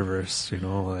Snyderverse. You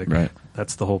know, like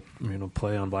that's the whole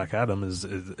play on Black Adam. Is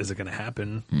it going to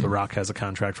happen? The Rock has a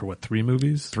contract for 3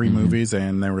 movies? 3 movies,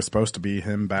 and they were supposed to be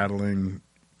him battling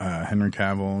Henry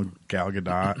Cavill, Gal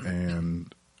Gadot,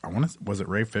 and was it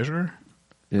Ray Fisher?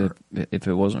 If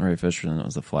it wasn't Ray Fisher, then it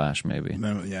was The Flash, maybe.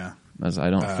 No, yeah. As I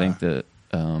don't think that.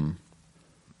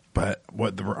 But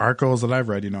what the articles that I've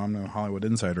read, I'm no Hollywood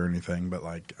insider or anything, but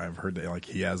like I've heard that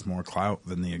he has more clout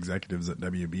than the executives at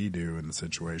WB do in the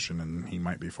situation, and he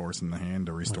might be forcing the hand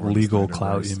to restore legal the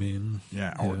clout. You mean?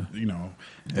 Yeah, or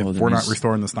if we're not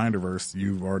restoring the Snyderverse,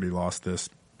 you've already lost this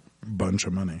bunch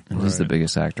of money. And he's the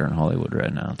biggest actor in Hollywood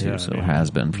right now too,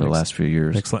 has been for the last few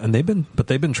years. Excellent. And they've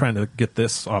been trying to get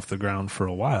this off the ground for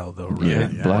a while though,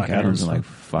 right? Yeah. Black Adam's like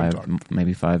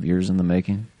 5 years in the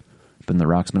making. And The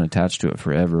Rock's been attached to it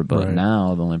forever, but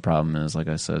now the only problem is, like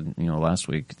I said, last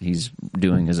week, he's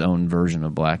doing his own version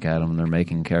of Black Adam, and they're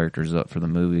making characters up for the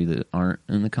movie that aren't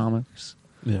in the comics.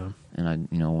 Yeah, and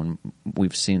when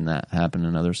we've seen that happen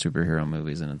in other superhero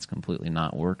movies, and it's completely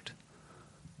not worked.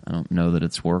 I don't know that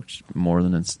it's worked more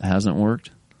than it hasn't worked,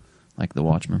 like The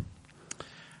Watchmen.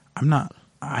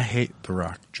 I hate The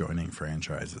Rock joining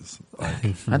franchises. I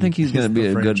think he's going to be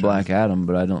a good Black Adam,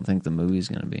 but I don't think the movie's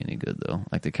going to be any good, though.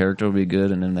 Like, the character will be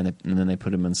good, and then they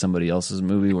put him in somebody else's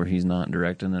movie where he's not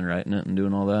directing and writing it and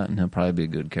doing all that, and he'll probably be a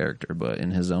good character. But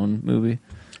in his own movie,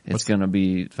 it's going to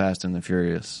be Fast and the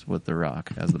Furious with The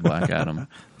Rock as the Black Adam.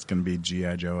 It's going to be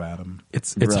G.I. Joe Adam.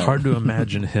 It's hard to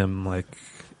imagine him, I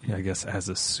guess, as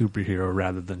a superhero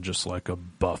rather than just like a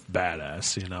buff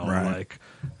badass,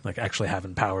 like actually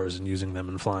having powers and using them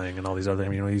and flying and all these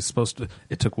other. He's supposed to.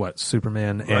 It took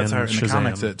Superman and Shazam. In the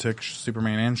comics, it took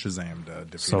Superman and Shazam to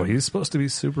defeat him. He's supposed to be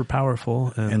super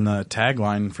powerful. And the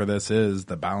tagline for this is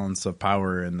the balance of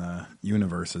power in the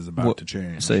universe is about to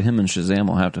change. Say him and Shazam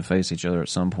will have to face each other at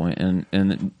some point,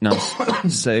 and now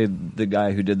say the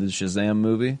guy who did the Shazam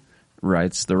movie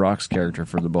writes The Rock's character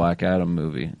for the Black Adam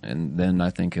movie, and then I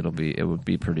think it would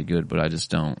be pretty good, but I just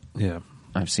don't. Yeah.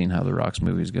 I've seen how The Rock's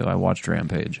movies go. I watched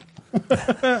Rampage.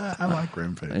 I like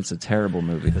Rampage. It's a terrible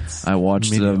movie. I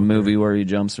watched the movie where he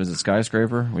jumps. Was it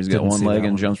Skyscraper? Where he's got one leg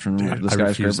and jumps from the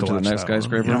skyscraper to the next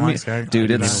skyscraper.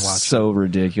 Dude, it's so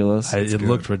ridiculous. It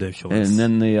looked ridiculous. And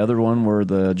then the other one where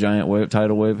the giant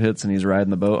tidal wave hits and he's riding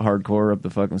the boat hardcore up the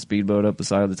fucking speedboat up the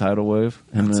side of the tidal wave.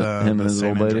 Him and his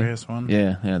old lady. One?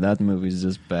 Yeah, that movie's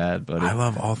just bad, buddy. I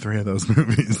love all 3 of those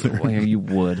movies. Well, you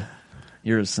would.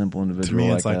 You're a simple individual. To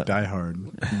me, it's like that. Die Hard.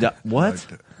 What?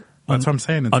 That's what I'm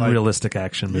saying. It's unrealistic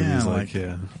action movies.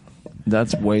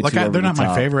 That's way too over they're not the top.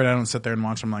 my favorite. I don't sit there and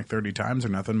watch them 30 times or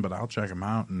nothing, but I'll check them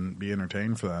out and be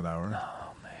entertained for that hour.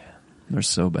 Oh, man. They're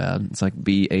so bad. It's like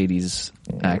B-80s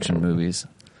action movies.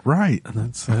 Right.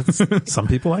 And that's some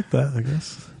people like that, I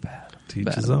guess. Bad. To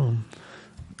each his own.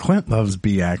 Clint loves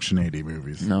B-action 80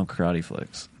 movies. No, karate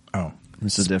flicks. Oh.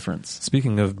 There's a difference.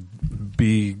 Speaking of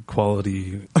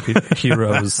B-quality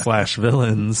heroes /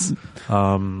 villains,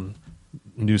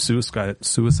 new Suicide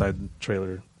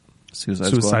trailer.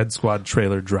 Suicide Squad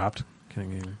trailer dropped.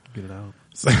 Can you get it out?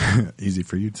 Easy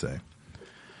for you to say.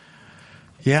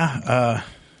 Yeah,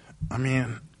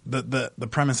 the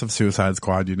premise of Suicide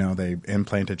Squad, they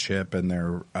implant a chip and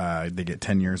they get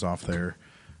 10 years off their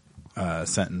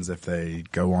sentence if they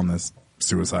go on this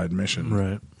suicide mission,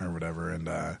 right, or whatever. And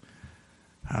I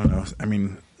don't know. I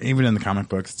mean, even in the comic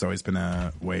books, it's always been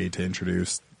a way to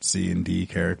introduce C and D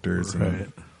characters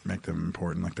and make them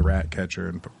important, like the Rat Catcher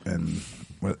and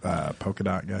Polka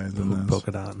Dot guys in this.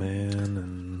 Polka Dot Man,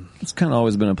 and it's kind of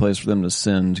always been a place for them to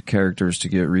send characters to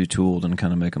get retooled and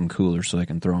kind of make them cooler, so they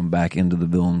can throw them back into the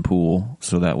villain pool.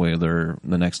 So that way, the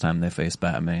next time they face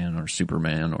Batman or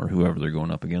Superman or whoever they're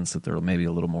going up against, that they're maybe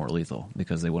a little more lethal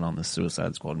because they went on this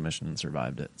Suicide Squad mission and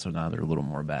survived it. So now they're a little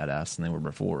more badass than they were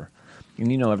before.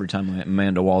 And every time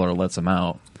Amanda Waller lets them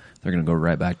out, they're going to go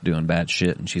right back to doing bad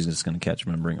shit, and she's just going to catch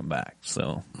them and bring them back.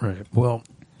 So right, well.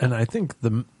 And I think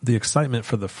the excitement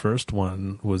for the first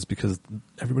one was because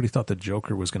everybody thought the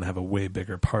Joker was going to have a way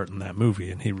bigger part in that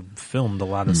movie, and he filmed a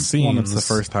lot of scenes. Well, it's the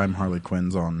first time Harley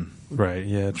Quinn's on. Right,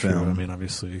 yeah, true. Film. I mean,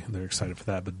 obviously they're excited for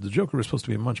that, but the Joker was supposed to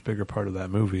be a much bigger part of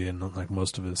that movie, and like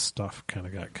most of his stuff kind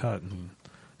of got cut, and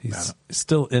he's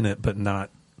still in it, but not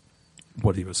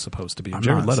what he was supposed to be.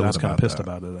 Jared Leto was kind of pissed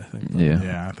about it, I think.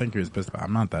 Yeah, I think he was pissed about it.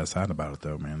 I'm not that sad about it,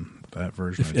 though, man. That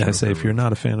version of Joker. I say, if you're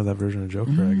not a fan of that version of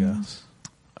Joker, I guess.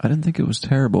 I didn't think it was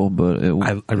terrible, but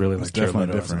I really like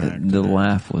definitely different. The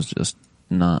laugh was just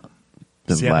not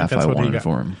the laugh I wanted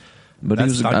for him. But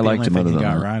I liked him other than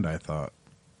that. Right, I thought.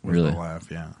 Was really? The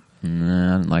laugh, yeah.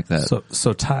 Nah, I didn't like that.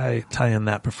 So tie in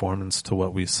that performance to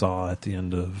what we saw at the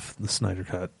end of the Snyder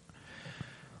Cut.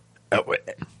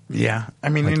 Yeah, I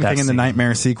mean, like anything in the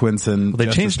nightmare sequence, and they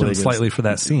changed him slightly for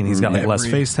that scene. He's got like less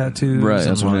face tattoos. Right,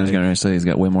 that's what I was going to say. He's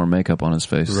got way more makeup on his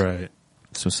face. Right.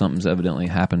 So something's evidently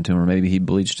happened to him, or maybe he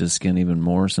bleached his skin even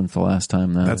more since the last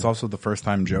time. That's also the first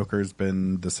time Joker's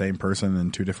been the same person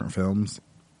in two different films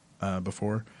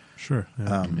before. Sure.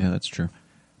 Yeah, that's true.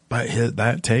 But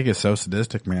that take is so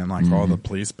sadistic, man. Like all the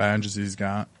police badges he's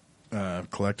got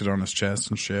collected on his chest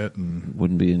and shit. And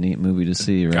wouldn't be a neat movie to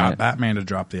see, right? Got Batman to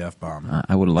drop the F-bomb.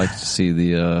 I would have liked to see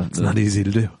the... it's not easy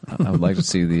to do. I would like to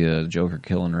see the Joker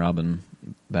killing Robin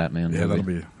Batman movie. That'll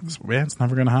be... Yeah, it's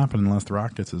never going to happen unless The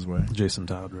Rock gets his way. Jason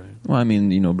Todd, right? Well, I mean,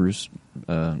 Bruce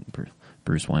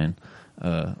Wayne...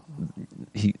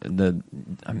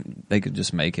 they could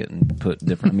just make it and put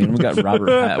different. I mean, we got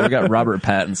Robert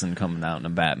Pattinson coming out in a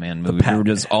Batman movie. There were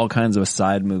just all kinds of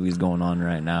side movies going on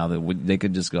right now that they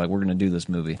could just go like, we're going to do this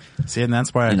movie. See, and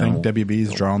that's why I think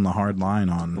WB's drawing the hard line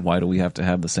on. Why do we have to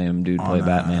have the same dude play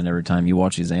Batman every time? You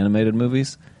watch these animated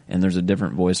movies, and there's a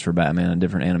different voice for Batman, a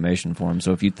different animation for him.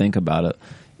 So if you think about it,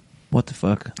 what the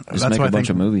fuck? Just make a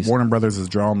bunch of movies. Warner Brothers is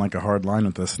drawing like a hard line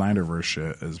with the Snyderverse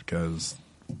shit, is because.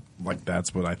 Like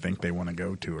that's what I think they want to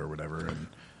go to or whatever,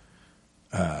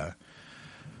 and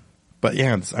but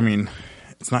yeah,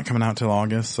 it's not coming out till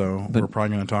August, so we're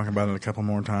probably going to talk about it a couple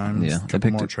more times. Yeah, a couple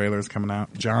more trailers coming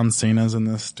out. John Cena's in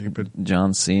this stupid.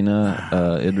 John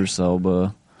Cena, Idris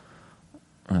Elba.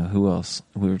 Who else?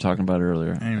 We were talking about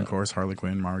earlier, and of course Harley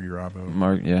Quinn, Margot Robbie.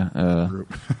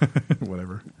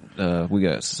 Whatever. We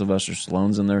got Sylvester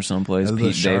Stallone's in there someplace.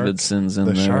 Pete Davidson's in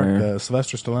there. Shark,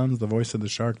 Sylvester Stallone's the voice of the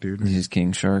shark, dude. He's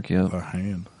King Shark, yep. The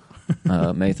hand.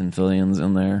 Nathan Fillion's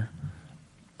in there.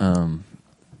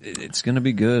 It's going to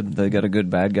be good. They got a good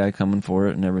bad guy coming for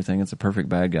it and everything. It's a perfect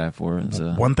bad guy for it.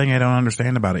 One thing I don't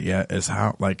understand about it yet is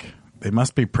how, they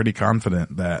must be pretty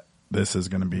confident that this is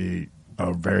going to be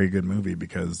a very good movie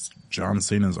because John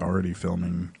Cena's already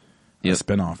filming a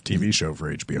spin-off TV show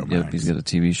for HBO Max. Yep, he's got a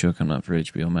TV show coming up for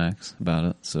HBO Max about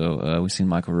it. So we've seen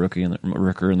Michael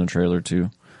Rooker in the trailer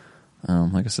too.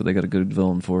 Like I said, they got a good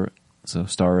villain for it. So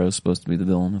Starro's supposed to be the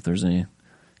villain. If there's any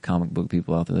comic book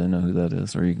people out there that know who that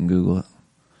is, or you can Google it.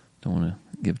 Don't want to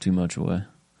give too much away.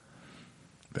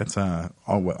 That's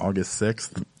August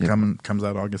 6th? Yep. Comes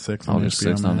out August 6th on August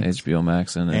HBO 6th Max. On HBO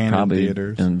Max, and probably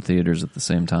in theaters at the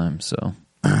same time. So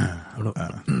I'm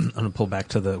going to pull back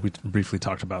to we briefly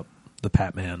talked about the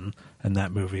Batman and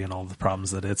that movie and all the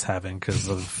problems that it's having because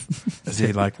of... Is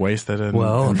he wasted and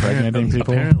impregnating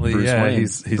people? Apparently, Bruce Wayne.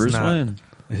 He's Bruce not... Wayne.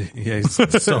 Yeah, he's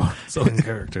so in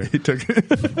character. He's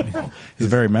a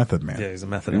very method man. Yeah, he's a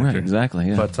method actor. Right, exactly.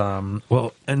 Yeah. But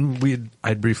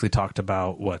I'd briefly talked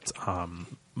about what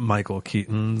Michael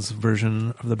Keaton's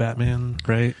version of the Batman,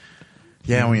 right?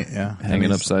 Yeah,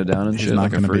 hanging upside down and shit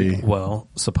like a freak. Well,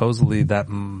 supposedly that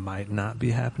might not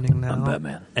be happening now. I'm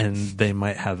Batman, and they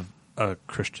might have a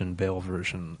Christian Bale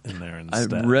version in there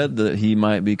instead. I read that he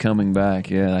might be coming back.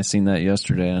 Yeah, I seen that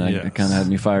yesterday, and it kind of had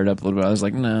me fired up a little bit. I was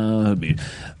like, no, it'd be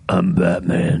I'm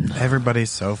Batman. Everybody's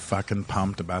so fucking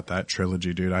pumped about that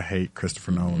trilogy, dude. I hate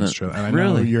Christopher Nolan's trilogy. And I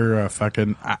know you're a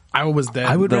fucking... I was dead.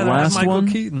 I would rather have Michael one?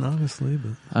 Keaton, honestly.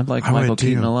 But I'd like Michael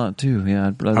Keaton a lot, too.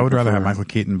 Yeah, I would rather have Michael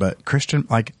Keaton, but Christian,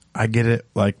 like, I get it.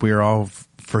 Like, we are all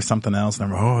for something else.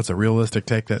 And it's a realistic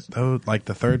take that, like,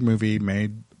 the third movie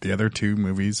made the other two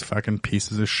movies fucking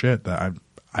pieces of shit that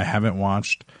I haven't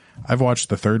watched. I've watched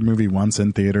the third movie once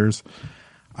in theaters.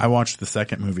 I watched the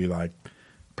second movie, like,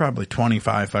 probably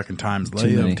 25 fucking times.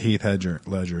 Loved Heath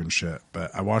Ledger and shit.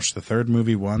 But I watched the third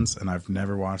movie once, and I've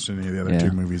never watched any of the other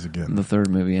two movies again. The third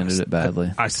movie ended it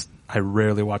badly. I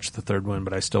rarely watch the third one,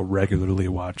 but I still regularly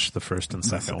watch the first and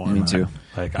second one. Me too.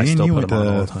 Like I still put them on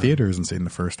all the time. Theaters and seen the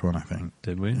first one, I think.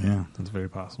 Did we? Yeah, that's very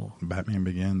possible. Batman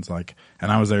Begins, like,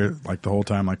 and I was there like the whole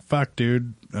time, like, fuck,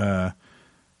 dude,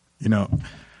 you know.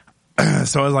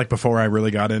 So it was like before I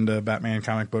really got into Batman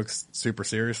comic books super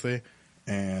seriously,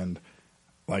 and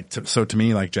like, so to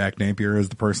me, like, Jack Napier is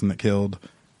the person that killed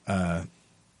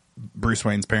Bruce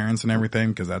Wayne's parents and everything,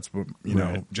 because that's what, you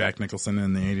know, Jack Nicholson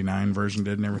in the '89 version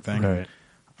did and everything. Right.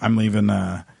 I'm leaving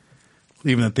the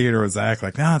theater with Zach,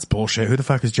 like, nah, that's bullshit. Who the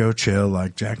fuck is Joe Chill?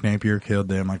 Like, Jack Napier killed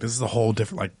them. Like, this is a whole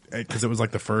different, like, because it was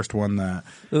like the first one that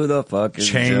who the fuck is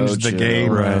changed Joe the Chill?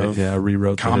 game, right? Yeah,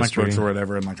 rewrote comic books or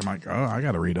whatever. And like, I'm like, oh, I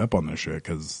got to read up on this shit,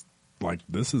 because like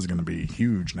this is going to be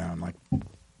huge now, and like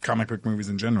comic book movies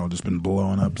in general have just been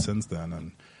blowing up since then.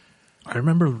 And I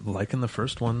remember liking the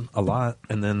first one a lot,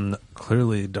 and then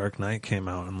clearly Dark Knight came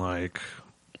out and like,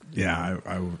 yeah,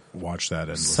 I watched that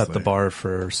endlessly. Set the bar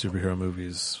for superhero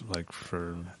movies, like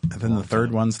for. And then the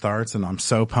third one starts, and I'm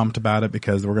so pumped about it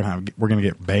because we're gonna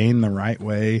get Bane the right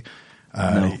way.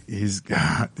 He's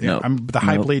I'm the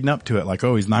hype leading up to it, like,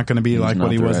 oh, he's not going to be like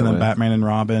what he was in Batman and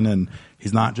Robin, and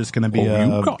he's not just going to be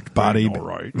a body.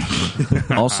 Right.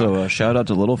 Also, shout out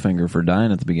to Littlefinger for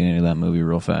dying at the beginning of that movie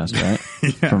real fast, right?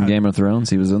 From Game of Thrones,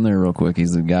 he was in there real quick.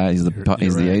 He's the guy. He's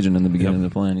the agent in the beginning of the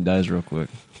plan. He dies real quick.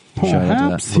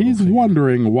 Perhaps he's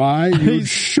wondering why you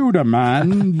shoot a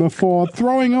man before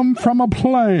throwing him from a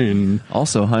plane.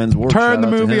 Also, Hines Ward. Turn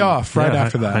the movie off right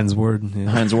after that. Hines Ward. Yeah.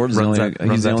 Hines Ward is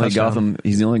he's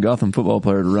the only Gotham football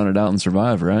player to run it out and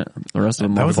survive. Right, the rest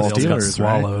of them was the all Steelers,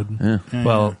 swallowed. Right? Yeah.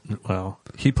 Well,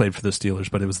 he played for the Steelers,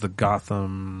 but it was the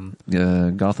Gotham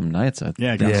Knights.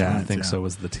 I think so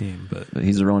was the team, but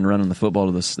he's the one running the football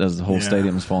to as the whole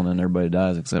stadium is falling in. Everybody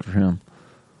dies except for him.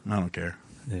 I don't care.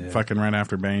 Yeah. Fucking right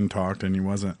after Bane talked, and he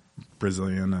wasn't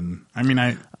Brazilian, and I mean,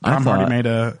 Tom Hardy made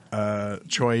a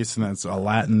choice, and it's a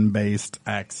Latin-based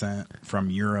accent from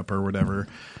Europe or whatever,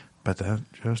 but that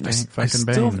just ain't fucking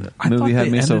Bane. I movie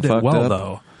had me so fucked up.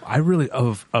 Though I really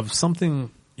of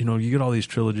something, you know, you get all these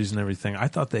trilogies and everything. I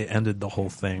thought they ended the whole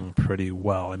thing pretty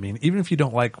well. I mean, even if you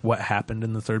don't like what happened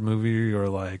in the third movie or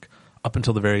like up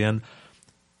until the very end.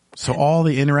 So all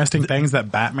the interesting things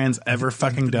that Batman's ever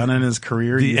fucking done in his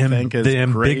career, you think is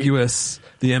great?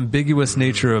 The ambiguous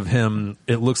nature of him.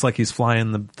 It looks like he's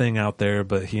flying the thing out there,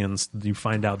 but you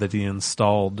find out that he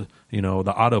installed, you know,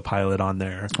 the autopilot on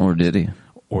there. Or did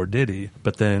he?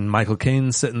 But then Michael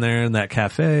Caine's sitting there in that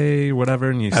cafe or whatever,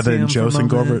 and you see him Joseph for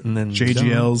a moment, and then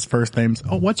JGL's first name's,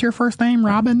 oh, what's your first name,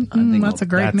 Robin? That's a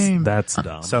great name. That's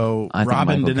dumb. So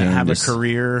Robin didn't have a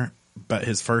career, but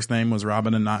his first name was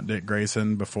Robin and not Dick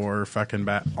Grayson before fucking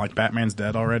Batman's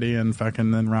dead already, and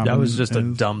fucking then Robin. That was just a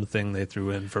dumb thing they threw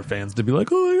in for fans to be like,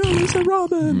 oh my god, he said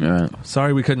Robin. Right.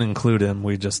 Sorry we couldn't include him.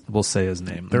 We'll say his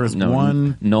name. There was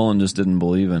one. Nolan just didn't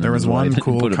believe in it. There was one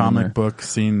cool comic book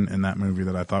scene in that movie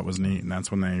that I thought was neat, and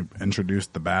that's when they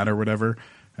introduced the Bat or whatever,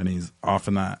 and he's off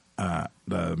in that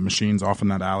the machine's off in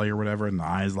that alley or whatever, and the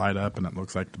eyes light up, and it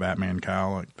looks like the Batman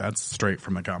cowl. Like, that's straight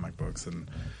from the comic books, and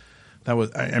that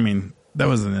was, I mean, that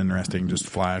was an interesting just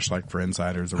flash, like, for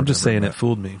insiders. Or I'm just saying it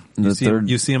fooled me.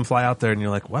 You see him fly out there, and you're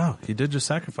like, wow, he did just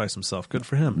sacrifice himself. Good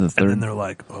for him. And then they're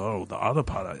like, oh, the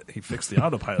autopilot. He fixed the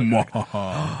autopilot.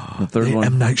 The third one,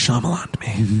 M. Night Shyamalan to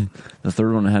me. The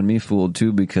third one had me fooled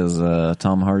too, because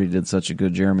Tom Hardy did such a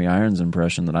good Jeremy Irons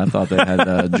impression that I thought they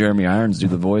had Jeremy Irons do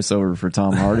the voiceover for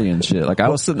Tom Hardy and shit. Like, I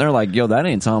was sitting there like, yo, that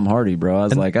ain't Tom Hardy, bro. I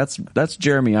was like, that's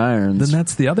Jeremy Irons. Then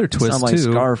that's the other twist like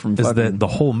too. Scar from is that the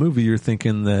whole movie you're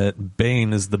thinking that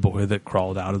Bane is the boy that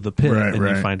crawled out of the pit,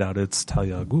 you find out it's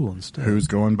Talia al Ghul instead. Who's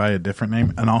going by a different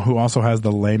name, and who also has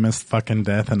the lamest fucking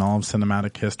death in all of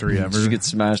cinematic history ever. She gets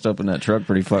smashed up in that truck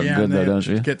pretty fucking good though, don't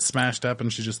she? Gets smashed up,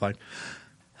 and she's just like,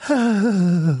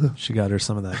 she got her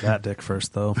some of that bat dick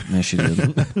first, though. Yeah, she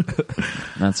did.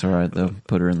 That's all right. They'll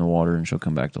put her in the water, and she'll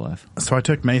come back to life. So I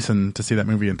took Mason to see that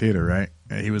movie in theater, right?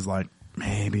 He was like,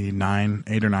 maybe 8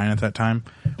 or 9 at that time.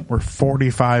 We're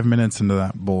 45 minutes into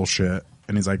that bullshit.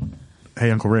 And he's like,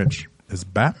 hey, Uncle Rich, is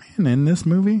Batman in this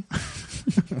movie?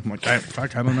 I'm like, I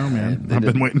don't know, man. I've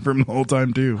been waiting for him the whole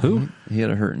time, too. Who? He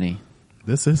had a hurt knee.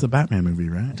 This is a Batman movie,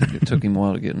 right? It took him a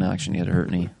while to get in action. He had a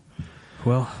hurt knee.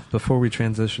 Well, before we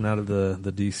transition out of the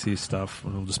DC stuff,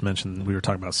 we'll just mention we were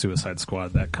talking about Suicide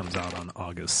Squad. That comes out on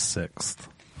August 6th.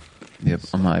 Yep,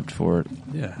 I'm hyped for it.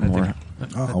 Yeah,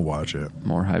 I'll watch it.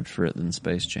 More hyped for it than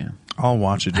Space Jam. I'll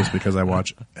watch it just because I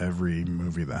watch every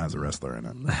movie that has a wrestler in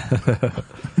it.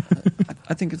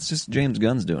 I think it's just James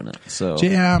Gunn's doing it. So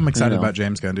yeah, I'm excited about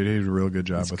James Gunn, dude. He did a real good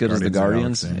job as with good as the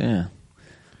Guardians. Yeah.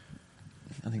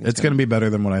 I think it's going to be better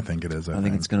than what I think it is. I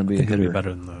think it's going to be a hitter. It'll be better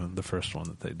than the first one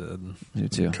that they did. You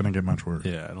too. Couldn't get much worse.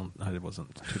 Yeah, I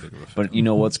wasn't too big of a fan. But you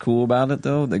know what's cool about it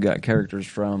though? They got characters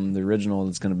from the original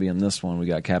that's going to be in this one. We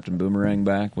got Captain Boomerang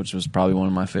back, which was probably one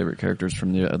of my favorite characters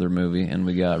from the other movie, and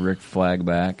we got Rick Flag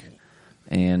back,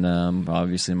 and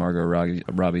obviously Margot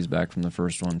Robbie's back from the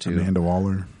first one too. Amanda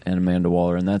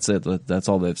Waller, and that's it. That's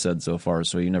all they've said so far.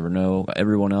 So you never know.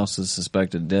 Everyone else is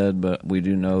suspected dead, but we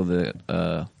do know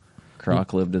that.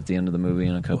 Croc lived at the end of the movie,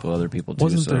 and a couple other people too.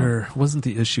 Wasn't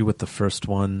the issue with the first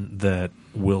one that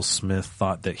Will Smith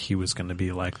thought that he was going to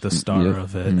be like the star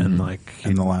of it, and in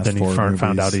the last then he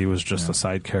found out he was just a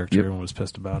side character and was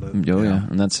pissed about it. Oh yeah,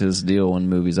 and that's his deal in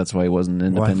movies. That's why he wasn't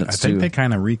in Independence I think they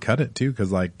kind of recut it too,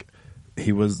 because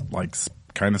he was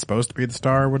kind of supposed to be the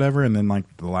star or whatever, and then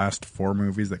the last 4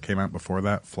 movies that came out before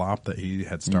that flopped that he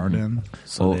had starred in.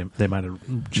 So they might have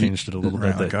changed it a little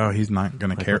bit. He's not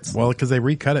going to care. Well, because they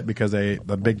recut it because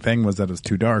the big thing was that it was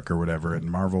too dark or whatever, and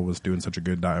Marvel was doing such a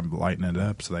good job lightening it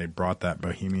up, so they brought that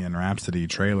Bohemian Rhapsody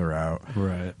trailer out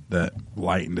that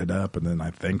lightened it up, and then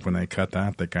I think when they cut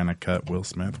that, they kind of cut Will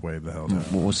Smith way the hell down.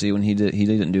 Well, see, when he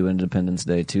didn't do Independence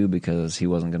Day 2 because he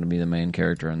wasn't going to be the main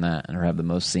character in that or have the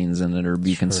most scenes in it or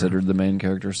be considered the main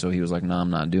character, so he was like, no,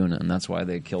 I'm not doing it, and that's why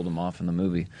they killed him off in the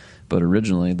movie. But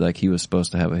originally, he was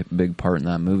supposed to have a big part in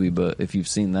that movie, but if you've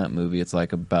seen that movie, it's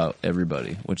about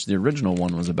everybody, which the original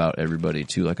one was about everybody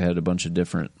too. I had a bunch of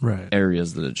different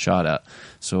areas that it shot at.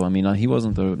 So, I mean, he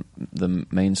wasn't the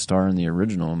main star in the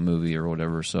original movie or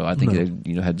whatever, so I think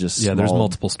it had just there's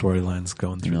multiple storylines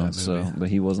going through that movie. So, but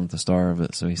he wasn't the star of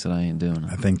it, so he said, I ain't doing it.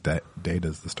 I think that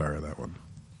Data's the star of that one.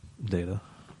 Data?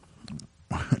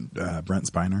 Brent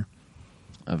Spiner.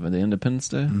 Of the Independence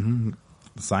Day? Mm-hmm.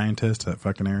 The scientist at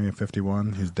fucking Area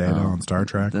 51. He's Data on Star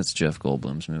Trek. That's Jeff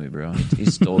Goldblum's movie, bro. He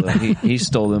stole that. He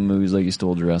stole them movies like he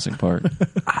stole Jurassic Park.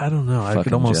 I don't know. I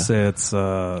could almost say it's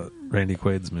Randy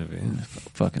Quaid's movie.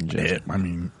 Fucking Jeff.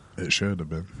 It should have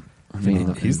been. I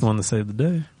mean, he's the one that saved the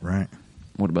day. Right.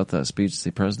 What about that speech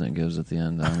the president gives at the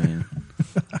end? I mean...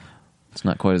 It's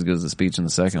not quite as good as the speech in the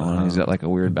second one. He's got a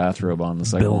weird bathrobe on the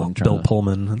second one. Bill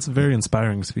Pullman. It's a very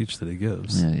inspiring speech that he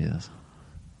gives. Yeah, he is.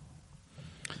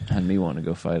 Had me wanting to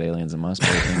go fight aliens in my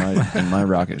space in my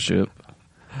rocket ship.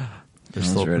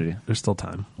 Ready. There's still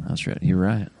time. I was ready. You're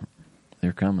right.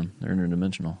 They're coming. They're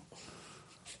interdimensional.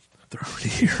 They're already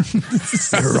here.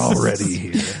 They're already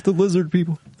here. The lizard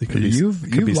people.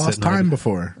 You've lost time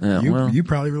before. Yeah, you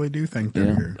probably really do think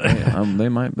they're here. They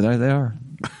might, but they are.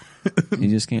 You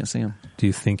just can't see them. Do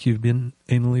you think you've been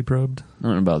anally probed? I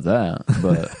don't know about that,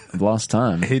 but I've lost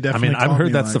time. I've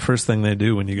heard that's the first thing they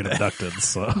do when you get abducted.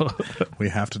 So we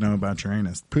have to know about your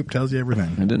anus. Poop tells you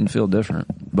everything. It didn't feel different,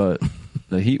 but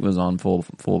the heat was on full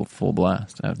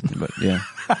blast. But yeah,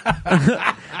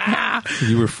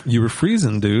 you were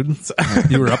freezing, dude.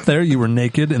 You were up there. You were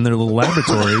naked in their little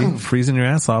laboratory, freezing your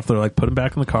ass off. They're like, put him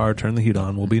back in the car, turn the heat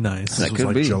on. We'll be nice. That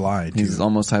could be July. He's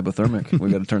almost hypothermic.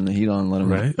 We got to turn the heat on. And let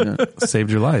him. Right.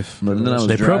 Saved your life. But then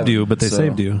they probed you, but they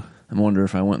saved you. I wonder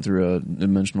if I went through a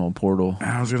dimensional portal.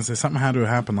 I was going to say something had to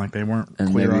happen. They weren't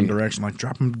clear on direction.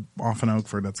 Drop them off in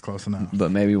Oakford. That's close enough.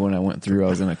 But maybe when I went through, I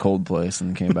was in a cold place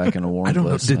and came back in a warm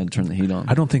place. And I'd turn the heat on.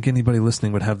 I don't think anybody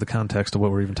listening would have the context of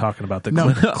what we're even talking about.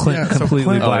 Clint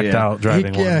completely blacked out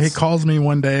driving. He calls me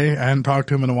one day. I hadn't talked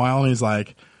to him in a while, and he's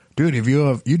like, "Dude,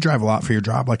 you drive a lot for your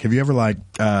job. Have you ever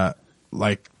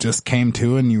just came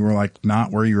to and you were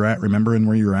not where you're at, remembering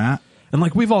where you're at?" And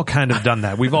we've all kind of done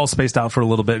that. We've all spaced out for a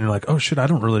little bit, and you're like, oh shit, I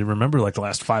don't really remember the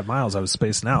last 5 miles I was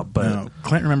spacing out. But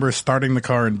Clint remembers starting the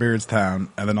car in Beardstown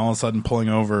and then all of a sudden pulling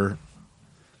over,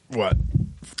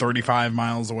 35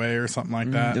 miles away or something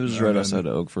like that. It was right outside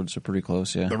of Oakford, so pretty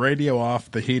close, yeah. The radio off,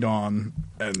 the heat on,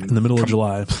 and in the middle of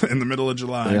July. In the middle of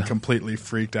July, completely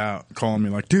freaked out, calling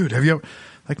me dude, have you ever...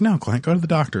 no, Clint, go to the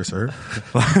doctor, sir.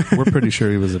 We're pretty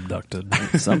sure he was abducted.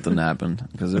 Something happened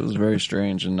because it was very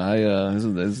strange. And this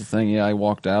is the thing. Yeah, I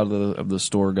walked out of the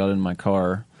store, got in my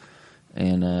car,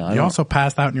 And you also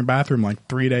passed out in your bathroom like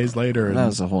 3 days later. That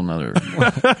was a whole nother.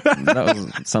 That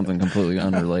was something completely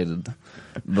unrelated.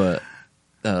 But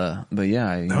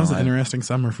yeah, that was an interesting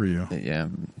summer for you. Yeah,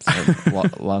 a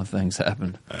lot of things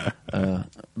happened.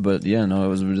 But yeah, no, it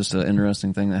was just an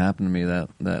interesting thing that happened to me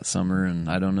that summer, and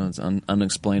I don't know, it's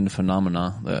unexplained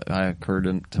phenomena that occurred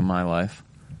into my life,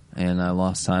 and I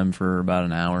lost time for about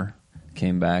an hour.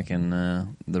 Came back and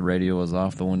the radio was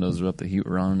off, the windows were up, the heat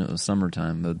were on. It was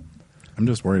summertime, but I'm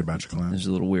just worried about you, Clint. It's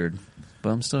a little weird, but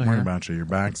I'm still I'm here. worried about you. Your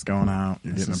back's going out.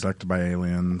 You're getting abducted by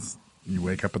aliens. You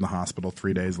wake up in the hospital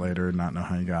 3 days later and not know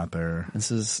how you got there. This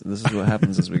is what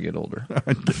happens as we get older.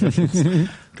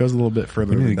 Goes a little bit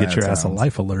further. You need to get your ass a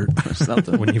life alert.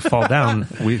 When you fall down,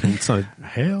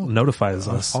 Hell notifies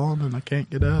I'm us. falling and I can't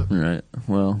get up. Right.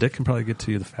 Well, Dick can probably get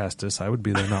to you the fastest. I would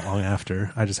be there not long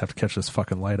after. I just have to catch this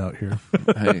fucking light out here.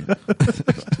 Hey,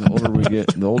 the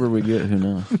older we get, who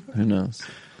knows? Who knows?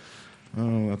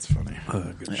 Oh, that's funny.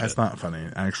 That's not funny.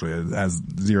 Actually, it has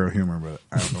zero humor, but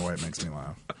I don't know why it makes me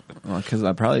laugh. Well, because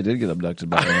I probably did get abducted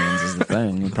by aliens is the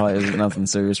thing. It probably isn't nothing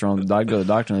serious wrong. I'd go to the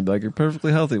doctor and they'd be like, "You're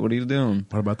perfectly healthy. What are you doing?"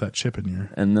 What about that chip in your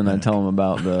And then neck? I tell them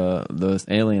about the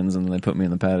aliens, and they put me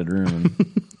in the padded room,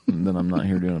 and then I'm not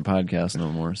here doing a podcast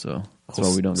no more. So that's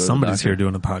why we don't go. Somebody's to the here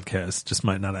doing a podcast. Just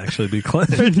might not actually be Clint.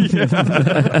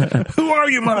 Who are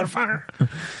you, motherfucker?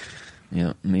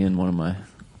 Yeah, me and one of my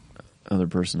other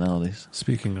personalities.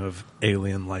 Speaking of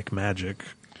alien-like magic,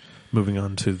 moving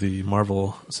on to the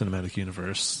Marvel Cinematic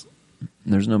Universe.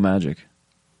 There's no magic.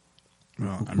 Well,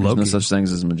 I There's mean, no Loki. such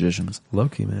things as magicians.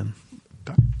 Loki, man.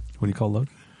 What do you call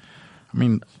Loki? I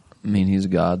mean, He's a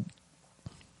god.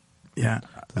 yeah.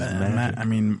 magic.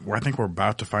 I think we're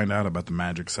about to find out about the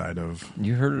magic side of.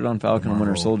 You heard it on Falcon and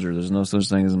Winter Marvel. Soldier. There's no such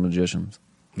thing as magicians.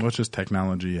 Well, it's just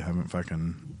technology you haven't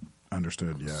fucking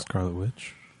understood yet. Scarlet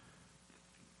Witch?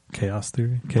 Chaos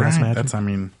Theory? Chaos Right.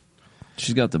 Magic?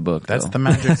 She's got the book. That's though. the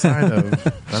magic side of.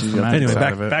 That's the magic Anyway,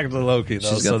 side of it. back to Loki, though.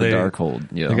 She's got the Darkhold.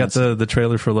 Yeah, They got the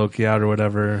trailer for Loki out or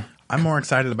whatever. I'm more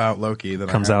excited about Loki than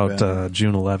Comes I have out been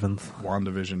June 11th.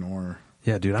 WandaVision or.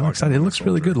 Yeah, dude, I'm Falcon excited. It Winter looks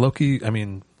really Soldier. good. Loki,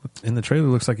 in the trailer,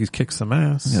 it looks like he's kicked some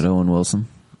ass. got Owen Wilson.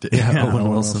 Yeah, Owen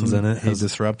Wilson's in it. He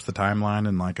disrupts the timeline,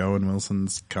 and like Owen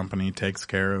Wilson's company takes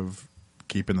care of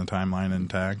keeping the timeline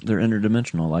intact. They're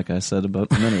interdimensional, like I said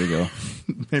about a minute ago.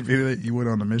 Maybe that you went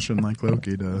on a mission like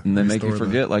Loki to. And they make you restore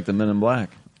forget, like the Men in Black.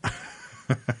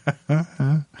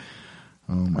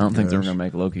 Oh my I don't think they're gosh. going to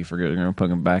make Loki forget. They're going to put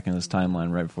him back in his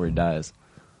timeline right before he dies.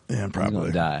 Yeah, He's probably. going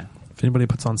to die. If anybody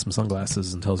puts on some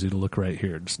sunglasses and tells you to look right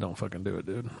here, just don't fucking do it,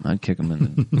 dude. I'd kick him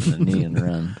in the knee and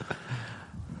run.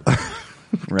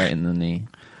 Right in the knee.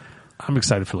 I'm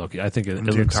excited for Loki. I think it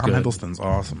Dude, looks Tom good. Hiddleston's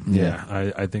awesome.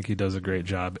 Yeah, I think he does a great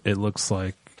job. It looks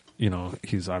like,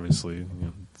 he's obviously,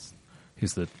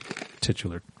 he's the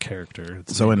titular character.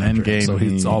 It's So in Endgame, so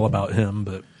it's he- all about him,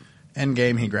 but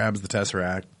Endgame, he grabs the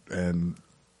Tesseract and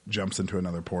jumps into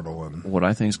another portal. And What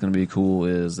I think is going to be cool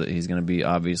is that he's going to be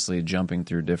obviously jumping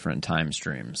through different time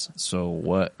streams. So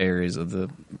what areas of the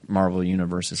Marvel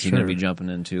universe is he going to be jumping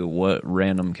into? What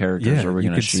random characters are we you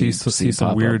going to could see some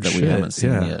pop weird up that shit. we haven't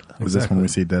seen Yeah. yet? is this when we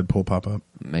see Deadpool pop up?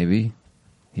 Maybe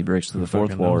he breaks through Who the fourth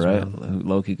fucking wall, knows, right? man?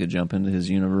 Loki could jump into his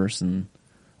universe,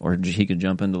 or he could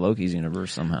jump into Loki's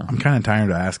universe somehow. I'm kind of tired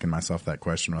of asking myself that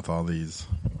question with all these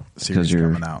series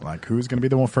you're- coming out. Like, who's going to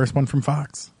be the first one from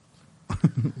Fox?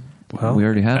 well, We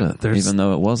already had it, there's- even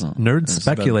though it wasn't. Nerds It's-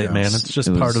 speculate, that man. counts. It's just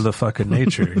It was- part of the fucking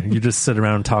nature. You just sit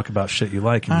around and talk about shit you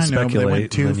like, and you I know, but they speculate, went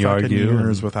and 2 then you fucking argue.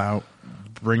 years and- without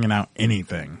bringing out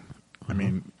anything. I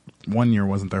mean, 1 year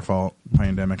wasn't their fault.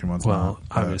 Pandemic and what's well, not.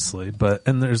 but- obviously,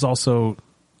 and there's also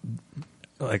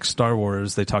like Star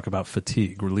Wars. They talk about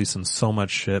fatigue, releasing so much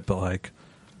shit, but like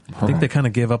I think they kind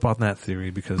of gave up on that theory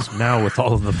because now with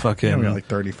all of the fucking Yeah, we got like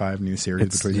 35 new series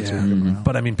It's- between the two yeah. coming out.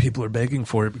 But I mean, people are begging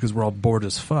for it because we're all bored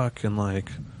as fuck, and like,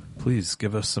 please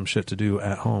give us some shit to do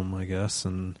at home, I guess,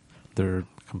 and they're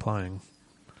complying.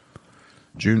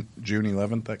 June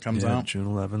 11th that comes Yeah, out. June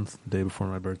 11th, day before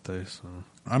my birthday. So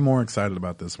I'm more excited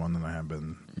about this one than I have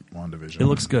been WandaVision. it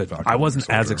looks good. Falcon I and wasn't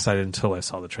Winter as Soldier. excited until I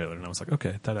saw the trailer, and I was like,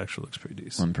 okay, that actually looks pretty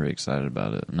decent. I'm pretty excited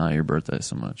about it. Not your birthday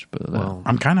so much, but Well,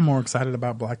 I'm kind of more excited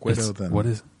about Black Widow It's- than what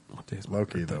day is my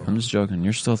Loki, birthday? though. I'm just joking.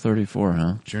 You're still 34,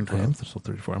 huh? June I am 12th. still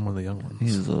 34. I'm one of the young ones.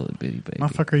 He's a little bitty baby.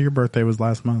 Motherfucker, your birthday was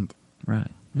last month.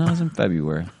 Right. No, it's in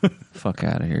February. Fuck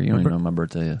out of here. You don't even know when my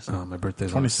birthday is. My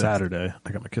birthday's on a 26th. Saturday.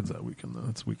 I got my kids that weekend, though.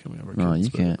 That's the weekend we have our No, kids.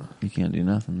 you but can't. You can't do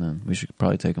nothing then. We should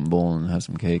probably take them bowling and have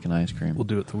some cake and ice cream. We'll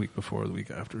do it the week before or the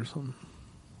week after or something.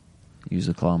 use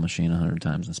a claw machine 100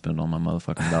 times and spend all my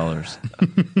motherfucking dollars.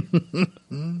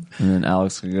 And then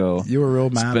Alex could go, you were real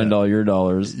mad spend all your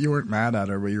dollars. You weren't mad at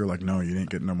her, but you were like, no, you didn't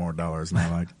get no more dollars. And I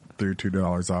like threw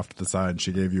 $2 off to the side, and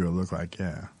she gave you a look like,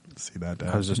 yeah, see that,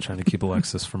 Dad? I was just trying to keep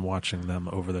Alexis from watching them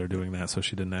over there doing that, so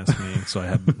she didn't ask me. So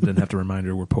I didn't have to remind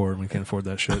her we're poor and we can't afford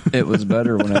that shit. It was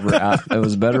better whenever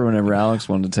Alex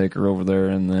wanted to take her over there,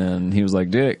 and then he was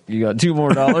like, "Dick, you got $2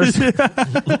 more."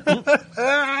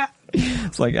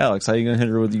 It's like, Alex, how you gonna hit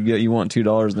her with you want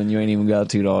 $2, and then you ain't even got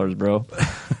 $2, bro?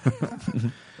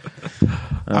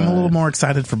 I'm a little more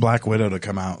excited for Black Widow to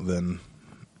come out than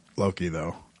Loki,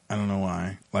 though. I don't know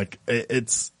why. Like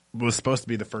it was supposed to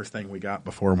be the first thing we got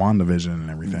before WandaVision and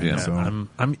everything. Yeah, so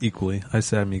I'm equally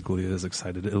as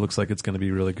excited. It looks like it's going to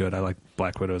be really good. I like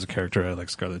Black Widow as a character. I like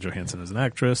Scarlett Johansson as an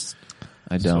actress.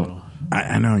 I don't. So.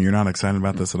 I know you're not excited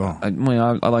about this at all. I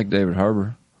like David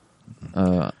Harbour.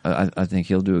 I think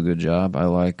he'll do a good job. I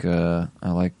like the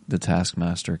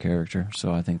Taskmaster character,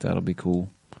 so I think that'll be cool.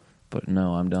 But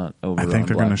no, I'm not over. I think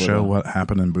they're going to show what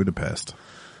happened in Budapest.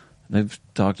 They've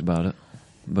talked about it,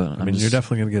 but I mean, you're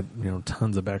definitely going to get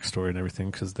tons of backstory and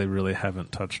everything because they really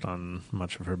haven't touched on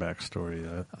much of her backstory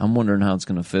yet. I'm wondering how it's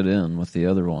going to fit in with the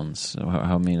other ones.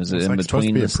 I mean, is it in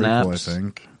between the snaps, I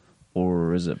think,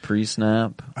 or is it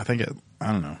pre-snap? I think it.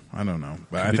 I don't know,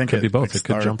 but I think it could be both. It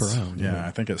could jump around. Yeah,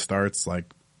 I think it starts like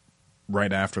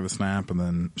right after the snap, and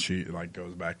then she like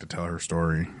goes back to tell her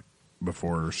story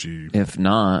before she. If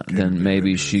not, then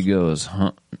maybe she goes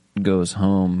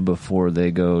home before they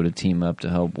go to team up to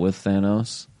help with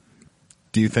Thanos.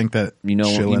 Do you think that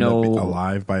she'll end up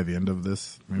alive by the end of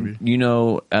this movie?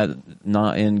 At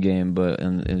not Endgame, but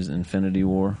is Infinity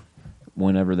War,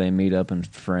 whenever they meet up in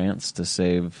France to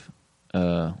save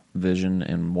Vision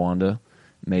and Wanda,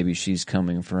 maybe she's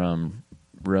coming from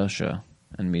Russia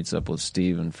and meets up with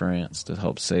Steve in France to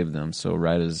help save them. So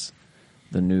right as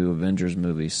the new Avengers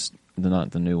movies,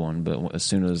 not the new one, but as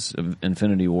soon as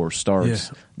Infinity War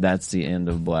starts, that's the end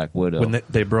of Black Widow. When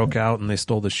they broke out and they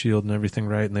stole the shield and everything,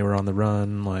 right? And they were on the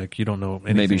run, like, you don't know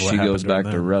anything. Maybe she goes back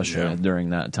to Russia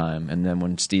during that time. And then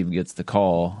when Steve gets the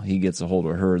call, he gets a hold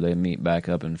of her. They meet back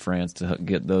up in France to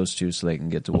get those two so they can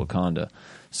get to Wakanda.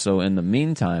 So in the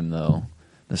meantime, though,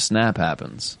 the snap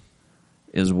happens.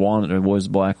 Was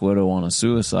Black Widow on a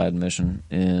suicide mission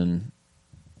in...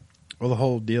 Well, the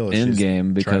whole deal is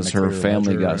Endgame because her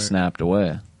family got snapped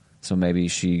away. So maybe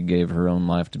she gave her own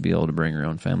life to be able to bring her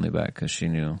own family back because she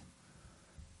knew,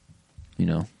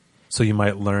 So you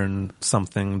might learn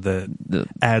something that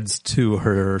adds to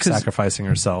her sacrificing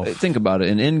herself. Think about it.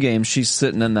 In Endgame, she's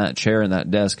sitting in that chair in that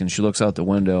desk, and she looks out the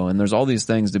window, and there's all these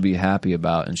things to be happy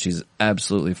about, and she's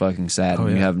absolutely fucking sad. Oh,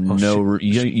 and yeah.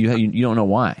 You don't know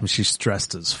why. And she's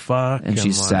stressed as fuck, and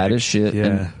she's sad as shit. Yeah.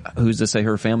 And who's to say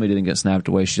her family didn't get snapped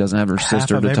away? She doesn't have her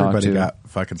sister to talk to. Everybody got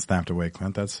fucking snapped away,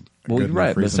 Clint. That's well, you're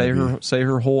right. But say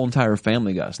her whole entire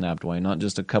family got snapped away, not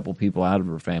just a couple people out of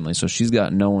her family. So she's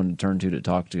got no one to turn to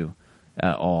talk to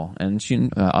at all. And she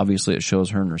obviously it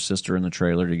shows her and her sister in the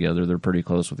trailer together. They're pretty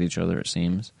close with each other, it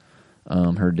seems.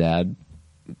 Her dad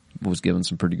was giving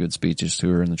some pretty good speeches to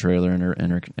her in the trailer,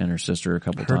 and her sister a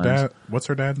couple times. What's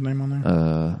her dad's name on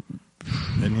there?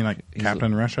 Isn't he like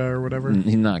Captain Russia or whatever?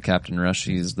 He's not Captain Russia.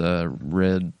 He's the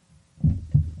Red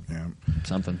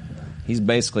something. He's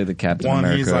basically the Captain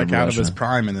America. He's like of out Russia. of his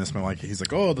prime in this, but like he's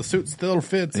like, oh, the suit still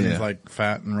fits, and he's like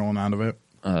fat and rolling out of it.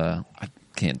 I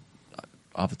can't.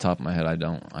 Off the top of my head, I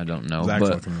don't know.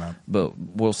 Zach's but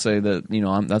we'll say that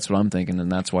that's what I'm thinking, and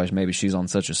that's why maybe she's on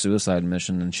such a suicide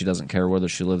mission, and she doesn't care whether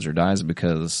she lives or dies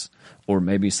or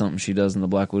maybe something she does in the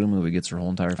Black Widow movie gets her whole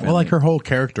entire family. Well, like her whole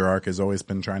character arc has always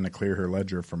been trying to clear her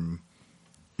ledger from,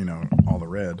 all the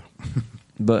red.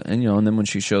 But and then when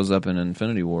she shows up in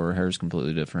Infinity War, her hair's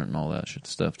completely different and all that shit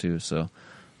stuff too. So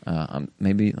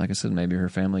maybe, like I said, maybe her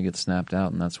family gets snapped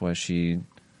out, and that's why she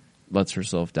lets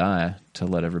herself die to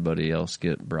let everybody else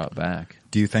get brought back.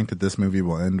 Do you think that this movie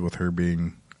will end with her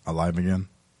being alive again?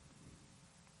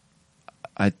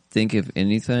 I think if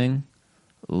anything,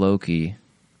 Loki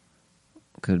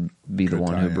could be the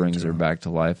one who brings her back to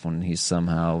life when he's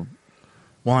somehow...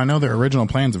 Well, I know their original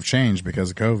plans have changed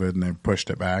because of COVID, and they pushed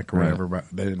it back or whatever. But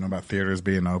they didn't know about theaters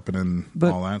being open and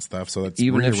all that stuff. So it's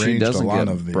even if she doesn't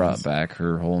get brought back,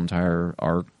 her whole entire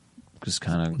arc is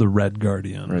kind of the Red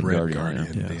Guardian. Red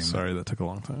Guardian. Yeah, sorry, that took a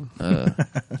long time.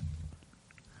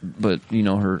 But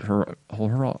her.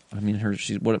 I mean,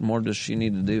 what more does she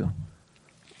need to do?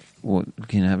 Well,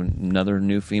 can have another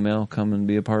new female come and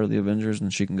be a part of the Avengers,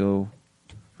 and she can go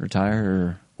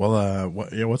retire? Or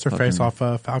what's her face off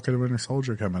Falcon and Winter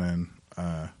Soldier coming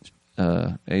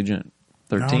in? Agent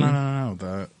 13. No,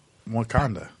 the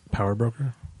Wakanda Power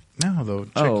Broker. No, the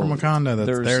chick from Wakanda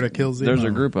that's there to kill Zemo. There's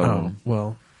a group of them.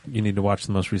 Well, you need to watch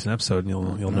the most recent episode, and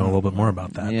you'll know a little bit more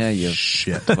about that. Yeah, you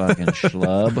shit fucking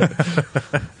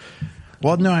schlub.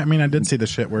 Well, no, I mean I did see the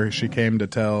shit where she came to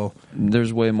tell.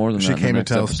 There's way more than she that. She came to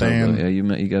tell Stan. Yeah,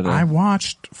 you got. I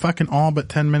watched fucking all but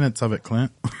 10 minutes of it,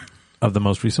 Clint. Of the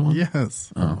most recent one?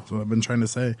 Yes. Oh. That's what I've been trying to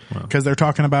say. Because they're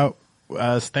talking about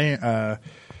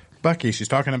Bucky. She's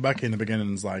talking to Bucky in the beginning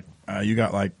and is like, you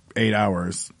got like 8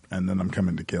 hours and then I'm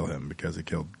coming to kill him because he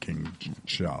killed King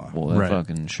T'Challa. Well, they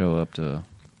fucking show up to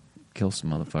kill some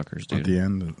motherfuckers, dude. At the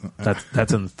end.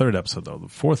 That's in the third episode, though. The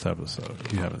fourth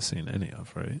episode you haven't seen any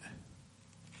of, right?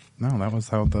 No, that was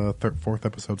how the fourth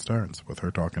episode starts, with her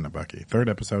talking to Bucky. Third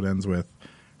episode ends with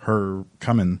her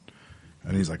coming,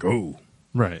 and he's like, oh.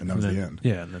 Right. And that was the end.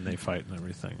 Yeah, and then they fight and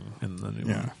everything in the new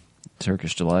one.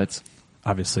 Turkish Delights.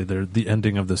 Obviously, the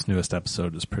ending of this newest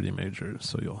episode is pretty major,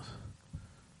 so you're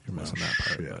missing that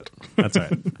part. Shit. But that's all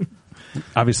right.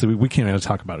 Obviously, we can't really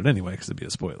talk about it anyway because it'd be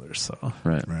a spoiler. So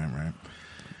Right.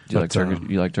 Do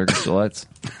you like Turkish Delights?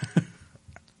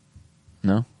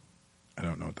 No? I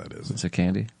don't know what that is. It's a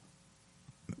candy.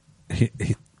 Do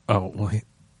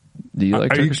you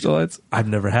like Turkish Delights? I've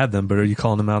never had them, but are you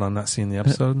calling him out on not seeing the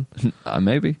episode?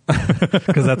 Maybe.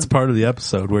 Because that's part of the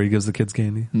episode where he gives the kids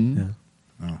candy. Mm-hmm. Yeah.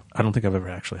 Oh. I don't think I've ever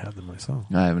actually had them myself.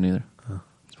 I haven't either.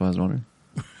 That's why I was wondering.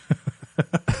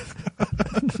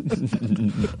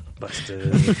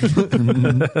 Busted.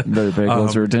 Better pay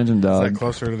closer attention, dog.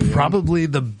 Closer to the Probably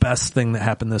the best thing that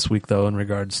happened this week, though, in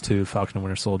regards to Falcon and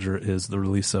Winter Soldier, is the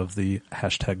release of the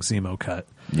hashtag Zemo cut.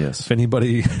 Yes. If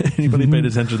anybody paid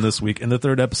attention this week, in the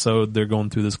third episode, they're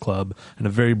going through this club, and a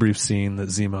very brief scene that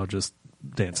Zemo just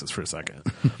dances for a second.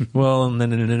 Well, and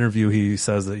then in an interview, he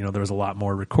says that, there was a lot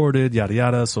more recorded, yada,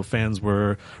 yada, so fans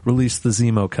were released the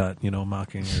Zemo cut,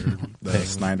 mocking or the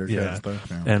Snyder cut stuff.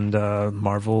 Yeah. And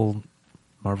Marvel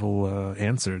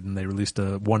answered, and they released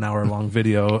a 1 hour long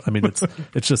video. I mean,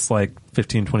 it's just like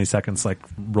 15, 20 seconds, like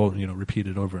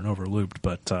repeated over and over, looped.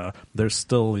 But there's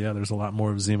still, there's a lot more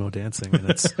of Zemo dancing, and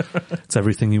it's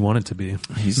everything you want it to be.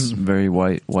 He's very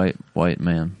white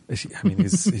man. I mean,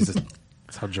 he's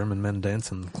that's how German men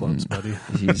dance in clubs, buddy.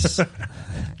 He's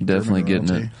definitely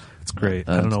getting it. It's great.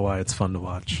 I don't know why it's fun to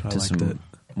watch. I liked it.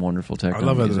 Wonderful technical. I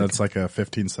love it. Music. That's like a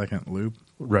 15-second loop.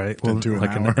 Right. Well, into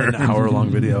like an hour-long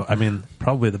video. I mean,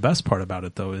 probably the best part about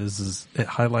it, though, is it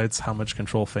highlights how much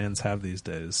control fans have these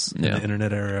days. In the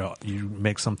internet era, you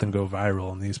make something go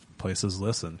viral, and these places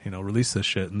listen. Release this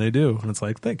shit, and they do. And it's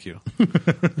like, thank you. I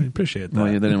appreciate that. Well,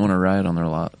 yeah, they didn't want to riot on their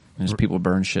lot. There's people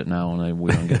burn shit now when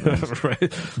we don't get it. Right.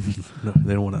 No,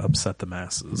 they don't want to upset the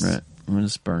masses. Right. I'm going to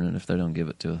just burn it if they don't give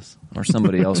it to us. Or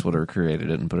somebody else would have created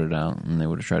it and put it out, and they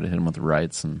would have tried to hit them with the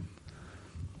rights and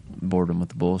bored them with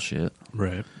the bullshit.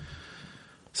 Right.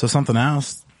 So something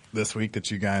else this week that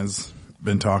you guys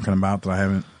been talking about that I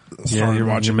haven't started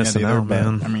watching you're missing yet either, out,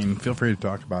 man. but, I mean, feel free to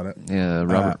talk about it.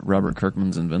 Yeah, Robert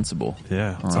Kirkman's Invincible.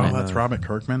 Yeah. That's Robert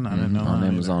Kirkman? I didn't know on that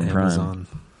Amazon Prime.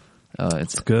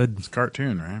 It's good. It's a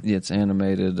cartoon, right? Yeah, it's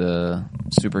animated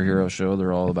superhero show.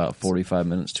 They're all about 45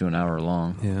 minutes to an hour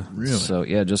long. Yeah. Really? So,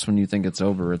 just when you think it's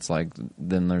over, it's like,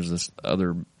 then there's this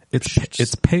other...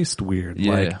 It's paced weird.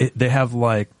 Yeah. Like, they have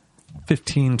like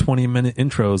 15, 20-minute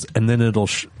intros, and then it'll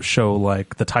show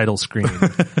like the title screen,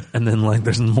 and then like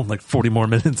there's like 40 more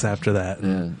minutes after that.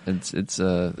 Yeah,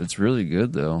 it's really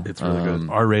good though. It's really good.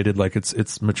 R-rated, like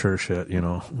it's mature shit,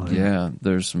 Like,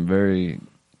 there's some very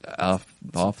off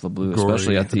the blue, gory,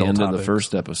 especially at the end topics. of the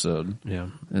first episode. Yeah,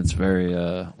 it's very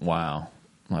wow.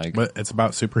 Like, but it's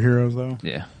about superheroes though.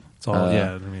 Yeah. It's all,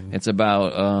 I mean, it's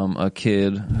about a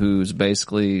kid who's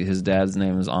basically, his dad's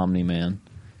name is Omni-Man,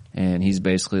 and he's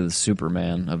basically the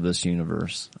Superman of this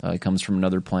universe. He comes from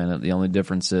another planet. The only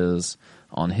difference is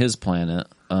on his planet,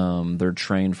 they're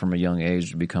trained from a young age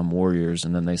to become warriors,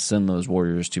 and then they send those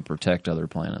warriors to protect other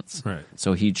planets. Right.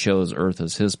 So he chose Earth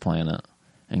as his planet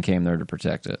and came there to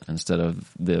protect it instead of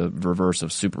the reverse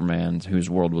of Superman, whose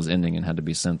world was ending and had to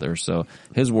be sent there. So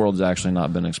his world's actually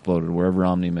not been exploded. Wherever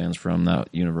Omni-Man's from, that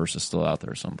universe is still out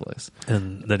there someplace.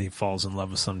 And then he falls in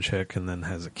love with some chick and then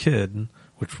has a kid,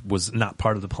 which was not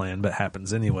part of the plan, but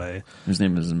happens anyway. His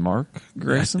name is Mark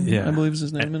Grayson, I believe is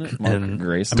his name in it. Mark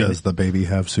Grayson. Does the baby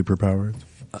have superpowers?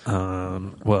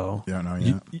 Well, you don't know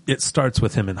yet. It starts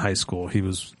with him in high school. He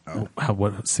was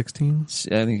 16?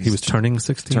 I think he was turning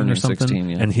 16 or something. 16,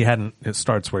 yeah. And he hadn't. It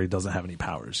starts where he doesn't have any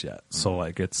powers yet. So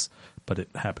like but it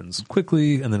happens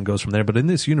quickly and then goes from there. But in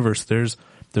this universe, there's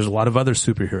a lot of other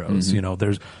superheroes.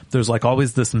 Mm-hmm. There's like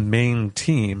always this main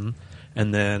team,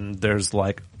 and then there's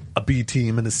like a B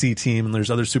team and a C team, and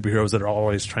there's other superheroes that are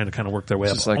always trying to kind of work their way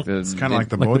up. It's kind of like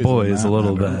the boys a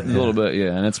little bit. A little bit,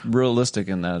 yeah. And it's realistic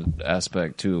in that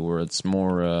aspect too, where it's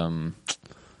more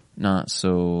not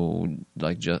so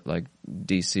like just like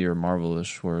DC or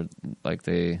Marvelish, where like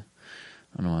they,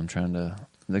 I don't know. I'm trying to.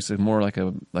 It's more like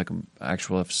a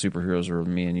actual superheroes are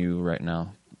me and you right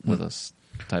now with us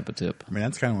type of tip. I mean,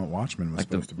 that's kind of what Watchmen was like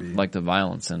supposed to be. Like the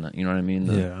violence in it. You know what I mean?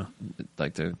 Yeah.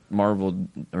 Like the Marvel,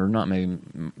 or not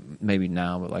maybe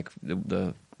now, but like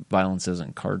the violence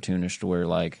isn't cartoonish to where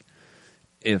like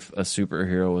if a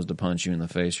superhero was to punch you in the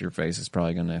face, your face is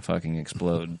probably going to fucking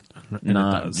explode.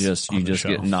 Not just you just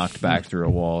get knocked back through a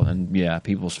wall, and yeah,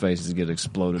 people's faces get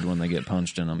exploded when they get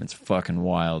punched in them. It's fucking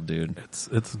wild, dude.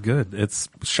 It's good. It's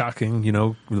shocking. You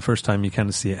know, the first time you kind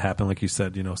of see it happen, like you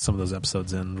said, you know, some of those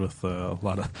episodes end with a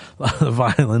lot of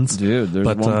violence. Dude, there's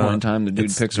one point in time the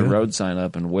dude picks a road sign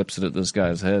up and whips it at this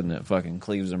guy's head, and it fucking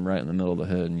cleaves him right in the middle of the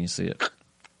head, and you see it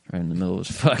right in the middle of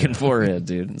his fucking forehead,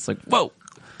 dude. And it's like, whoa.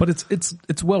 But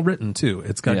it's well written too.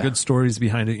 It's got good stories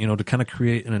behind it, you know, to kind of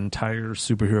create an entire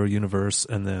superhero universe,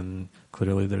 and then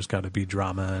clearly there's got to be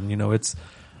drama, and you know, it's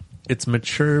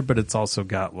mature, but it's also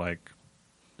got like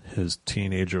his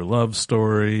teenager love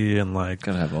story and like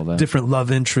gotta have all that. Different love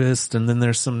interest, and then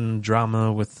there's some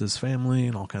drama with his family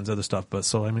and all kinds of other stuff. But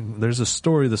so I mean, there's a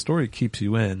story. The story keeps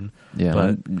you in. Yeah,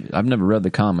 but I've never read the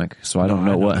comic, so I don't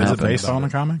know what happened. Is it based on a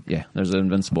comic? Yeah, there's an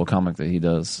Invincible comic that he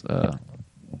does.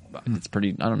 It's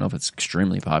pretty. I don't know if it's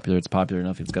extremely popular. It's popular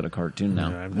enough. It's got a cartoon now.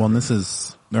 Yeah, well, and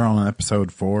they're on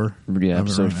episode 4. Yeah,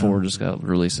 episode 4 just got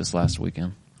released this last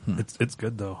weekend. It's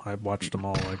good though. I watched them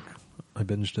all. Like I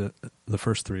binged it, the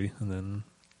first 3, and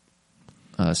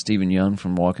then Stephen Young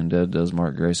from Walking Dead does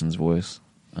Mark Grayson's voice.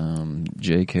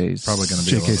 J.K.'s probably going to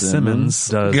be J.K. Simmons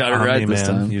does. Got it right this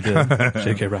time. You did.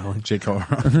 J.K. Rowling. J.K.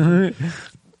 Rowling.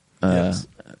 Yes.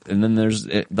 And then there's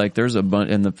a bunch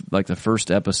in the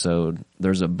first episode.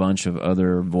 There's a bunch of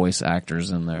other voice actors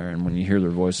in there, and when you hear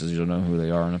their voices, you'll know who they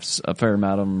are. And a fair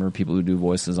amount of them are people who do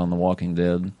voices on The Walking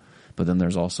Dead. But then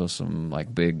there's also some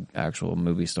like big actual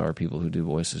movie star people who do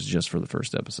voices just for the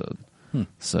first episode.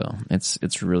 So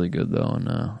it's really good though, and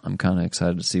I'm kind of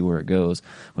excited to see where it goes.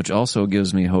 Which also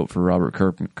gives me hope for Robert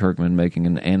Kirkman making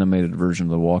an animated version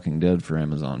of The Walking Dead for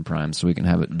Amazon Prime, so we can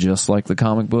have it just like the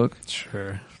comic book.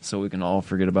 Sure. So we can all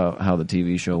forget about how the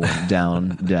TV show went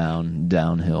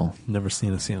downhill. Never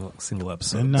seen a single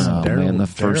episode. And the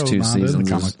first 2 seasons. In the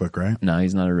comic book, right? No,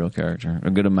 he's not a real character. A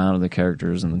good amount of the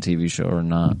characters in the TV show are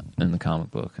not in the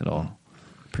comic book at all.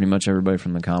 Pretty much everybody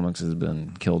from the comics has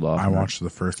been killed off. I watched the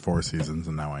first 4 seasons,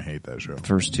 and now I hate that show.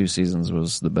 First 2 seasons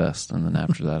was the best, and then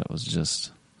after that, it was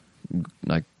just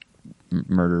like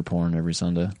murder porn every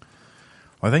Sunday.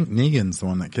 Well, I think Negan's the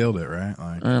one that killed it, right?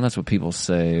 Like, that's what people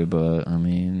say, but I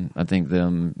mean, I think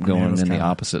them going in the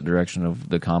opposite direction of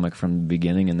the comic from the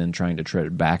beginning and then trying to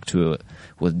tread back to it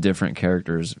with different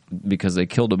characters, because they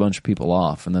killed a bunch of people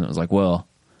off, and then it was like, well,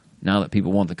 now that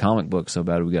people want the comic book so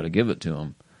bad, we got to give it to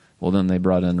them. Well, then they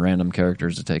brought in random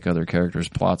characters to take other characters'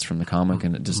 plots from the comic,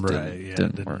 and it just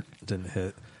didn't work. Didn't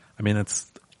hit. I mean,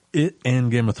 it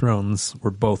and Game of Thrones were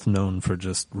both known for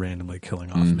just randomly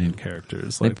killing off main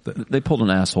characters. Like they pulled an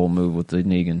asshole move with the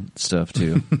Negan stuff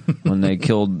too. When they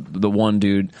killed the one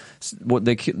dude,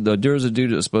 there was a dude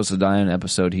that was supposed to die in an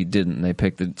episode. He didn't. And they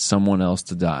picked someone else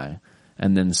to die,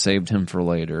 and then saved him for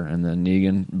later. And then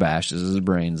Negan bashes his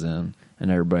brains in. And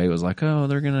everybody was like, "Oh,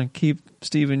 they're gonna keep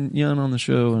Stephen Young on the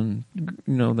show," and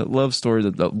you know that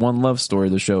one love story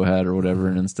the show had or whatever.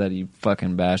 And instead, he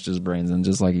fucking bashed his brains in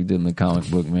just like he did in the comic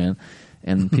book, man.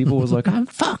 And people was like, "I'm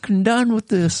fucking done with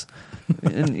this."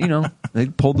 And you know, they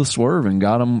pulled the swerve and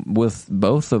got him with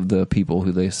both of the people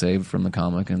who they saved from the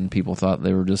comic, and people thought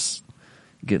they were just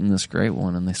getting this great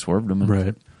one, and they swerved him.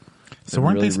 Right. So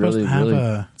weren't they supposed to have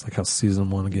a? It's like how season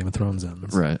 1 of Game of Thrones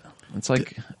ends. Right. It's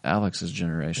like Alex's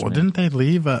generation. Well, didn't they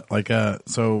leave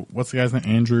so what's the guy's name?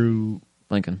 Andrew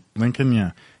Lincoln,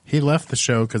 yeah. He left the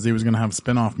show because he was going to have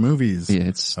spin-off movies. Yeah,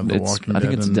 of The Walking Dead. I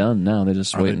think it's done now. They're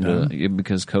just waiting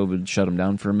because COVID shut him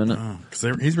down for a minute.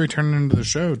 Because he's returning into the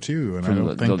show too, and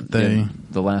I don't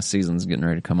think the last season's getting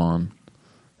ready to come on,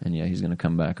 and yeah, he's going to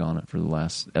come back on it for the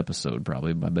last episode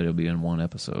probably. I bet he'll be in one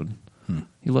episode.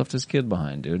 He left his kid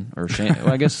behind, dude. Or Shane.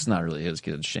 Well, I guess it's not really his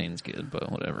kid; it's Shane's kid,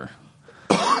 but whatever.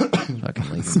 I can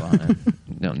leave him behind.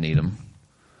 You don't need him.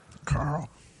 Carl.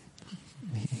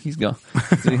 He's gone.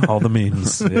 All the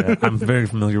memes. Yeah, I'm very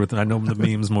familiar with it. I know the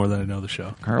memes more than I know the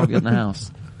show. Carl, get in the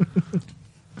house.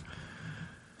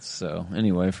 So,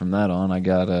 anyway, from that on, I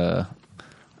got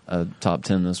a top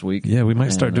 10 this week. Yeah, we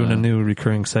might start doing a new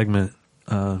recurring segment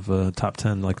of top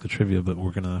 10 like the trivia, but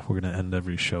we're gonna end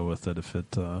every show with it if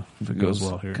it goes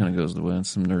well here. Kind of goes the way.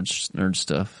 Some nerd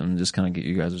stuff, and just kind of get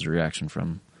you guys' reaction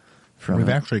from. We've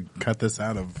actually cut this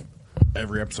out of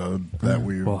every episode that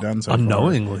we've done so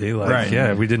unknowingly, far.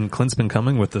 Right. we didn't. Clint's been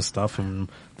coming with this stuff, and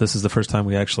this is the first time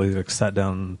we actually sat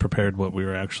down and prepared what we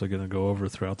were actually going to go over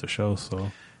throughout the show.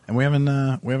 So, and we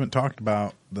haven't talked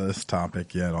about this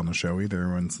topic yet on the show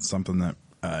either. When it's something that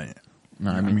I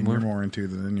mean we're more into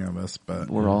than any of us,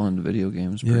 but we're all into video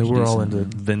games. Yeah, we're all into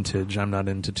vintage. I'm not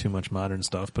into too much modern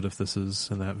stuff, but if this is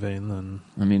in that vein, then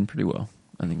I mean, pretty well.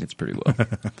 I think it's pretty well.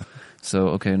 So,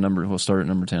 okay, we'll start at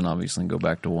number 10, obviously, and go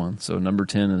back to 1. So, number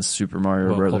 10 is Super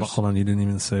Mario Brothers. Hold on, you didn't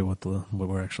even say what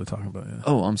we're actually talking about yet.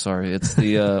 Oh, I'm sorry. It's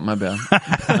the, my bad.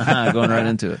 Going right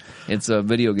into it. It's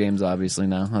video games, obviously,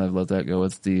 now. I've let that go.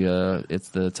 It's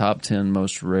the top 10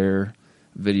 most rare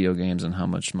video games and how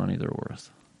much money they're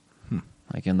worth.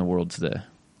 Like in the world today.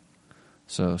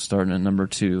 So, starting at number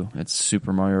 2, it's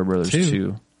Super Mario Brothers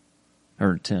 2.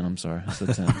 Or 10, I'm sorry. I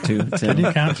said 10. 10. Can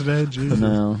you count today? Jesus.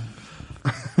 No.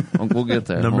 We'll get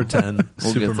there. Number 10,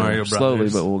 Super Mario Brothers.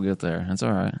 Slowly, but we'll get there. It's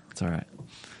all right. It's all right.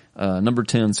 Number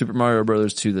 10, Super Mario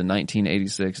Brothers 2, the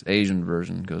 1986 Asian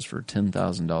version, goes for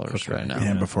 $10,000 right now.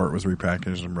 And before it was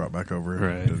repackaged and brought back over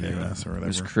to the U.S. or whatever.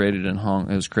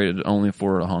 It was created only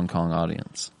for a Hong Kong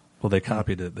audience. Well, they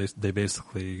copied it. They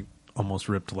basically almost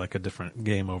ripped like a different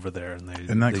game over there, and they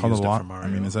isn't that called used a it for Mario.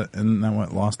 I mean, isn't that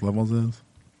what Lost Levels is?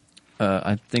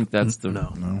 I think that's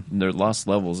No. Their Lost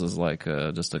Levels is like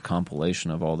just a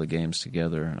compilation of all the games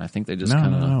together, and I think they just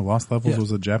No. Lost Levels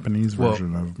was a Japanese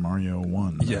version of Mario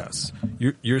 1. Yes,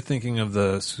 you're thinking of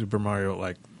the Super Mario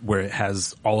like where it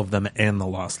has all of them and the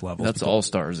Lost Levels. That's All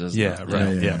Stars, isn't it?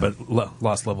 Right. Yeah, but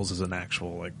Lost Levels is an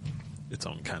actual like its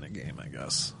own kind of game, I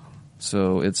guess.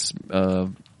 So it's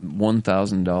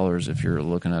 $1,000 if you're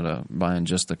looking at buying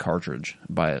just the cartridge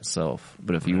by itself.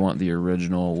 But if you want the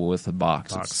original with the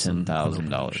box it's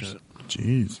 $10,000.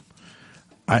 Jeez.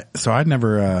 I've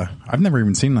never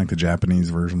even seen like the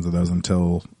Japanese versions of those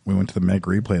until we went to the Make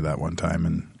Replay that one time,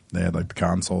 and they had like the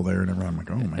console there and everything. I'm like,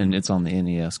 oh man. And it's on the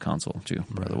NES console too,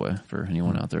 by the way, for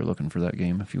anyone out there looking for that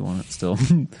game if you want it still.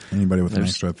 Anybody with an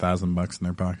extra $1,000 in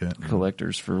their pocket.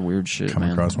 Collectors for weird shit, Come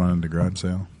across one in the garage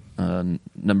sale.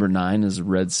 Number 9 is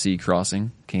Red Sea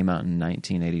Crossing. Came out in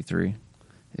 1983.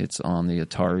 It's on the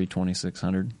Atari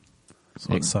 2600.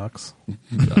 So it sucks.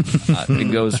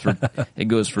 It goes for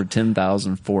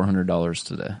 $10,400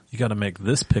 today. You got to make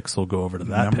this pixel go over to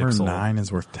that Number pixel. Number 9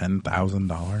 is worth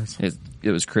 $10,000.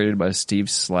 It was created by Steve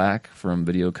Slack from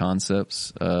Video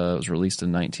Concepts. It was released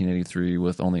in 1983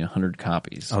 with only 100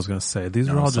 copies. I was going to say these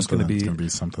are all just going to be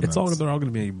something. They're all going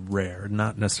to be rare,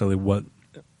 not necessarily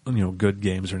good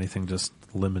games or anything, just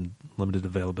limited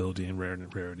availability and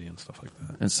rarity and stuff like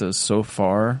that. It says so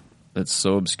far it's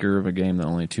so obscure of a game that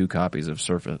only 2 copies have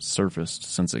surfaced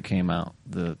since it came out.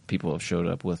 The people have showed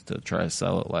up with to try to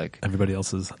sell it. Like everybody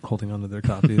else is holding on to their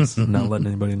copies, not letting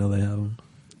anybody know they have them,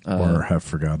 or have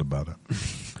forgot about it.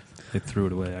 They threw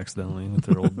it away accidentally with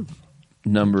their old.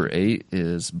 Number 8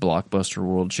 is Blockbuster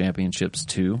World Championships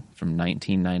 2 from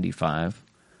 1995,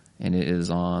 and it is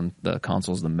on the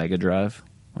consoles, the Mega Drive,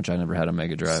 which I never had a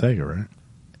Mega Drive. Sega, right?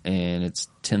 And it's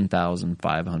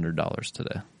 $10,500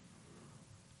 today.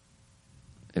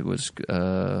 It was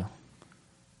had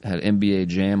NBA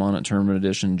Jam on it, Tournament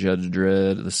Edition, Judge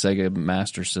Dredd, the Sega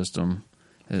Master System.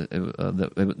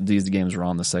 These games were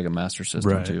on the Sega Master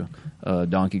System too.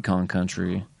 Donkey Kong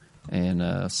Country,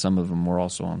 and some of them were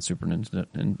also on Super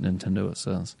Nintendo. It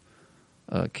says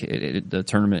the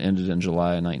tournament ended in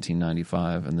July of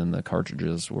 1995, and then the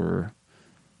cartridges were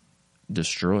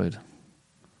destroyed.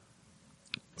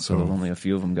 So only a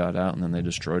few of them got out, and then they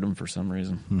destroyed them for some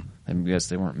reason. I guess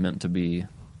they weren't meant to be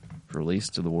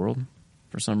released to the world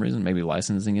for some reason. Maybe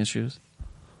licensing issues.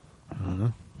 I don't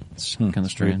know. It's kind of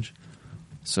strange.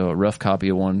 So a rough copy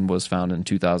of one was found in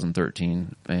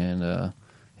 2013, and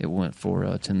it went for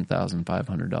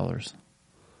 $10,500.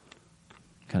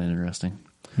 Kind of interesting.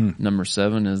 Number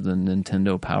 7 is the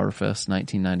Nintendo Power Fest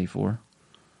 1994,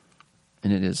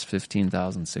 and it is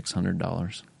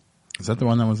 $15,600. Is that the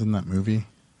one that was in that movie?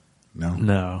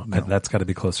 No. That's got to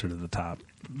be closer to the top.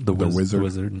 The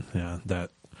Wizard. Yeah, the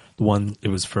one. It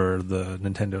was for the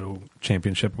Nintendo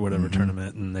Championship or whatever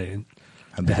tournament, and they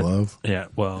had the glove. Yeah,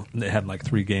 well, they had like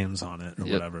 3 games on it or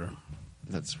whatever.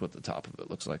 That's what the top of it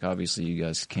looks like. Obviously, you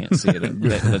guys can't see it.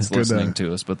 That's listening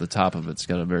to us, but the top of it's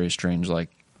got a very strange, like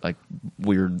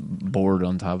weird board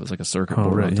on top. It's like a circuit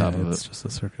board on top of it. It's just a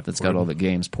circuit. That's got all the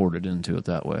games ported into it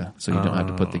that way, so you don't have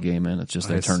to put the game in. It's just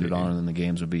they turned it on, and then the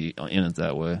games would be in it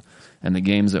that way. And the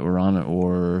games that were on it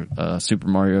were Super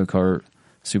Mario Kart,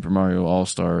 Super Mario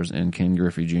All-Stars, and Ken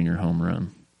Griffey Jr. Home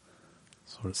Run.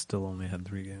 So it still only had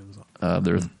 3 games.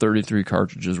 There are 33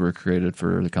 cartridges were created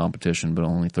for the competition, but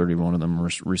only 31 of them were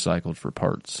recycled for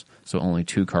parts. So only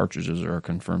 2 cartridges are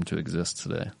confirmed to exist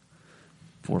today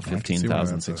for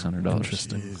 $15,600.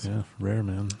 Interesting. Yeah, rare,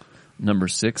 man. Number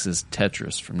 6 is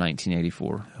Tetris from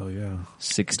 1984. Hell yeah.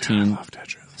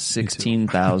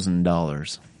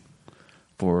 $16,000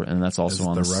 for, and that's also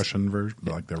on the Russian version,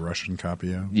 like the Russian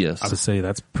copy of. Yes, I would say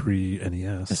that's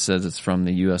pre-NES. It says it's from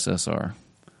the USSR.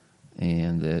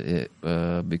 And it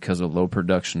because of low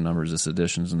production numbers, this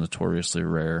edition is notoriously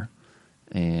rare.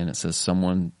 And it says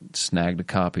someone snagged a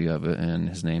copy of it, and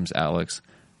his name's Alex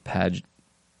Pagentov.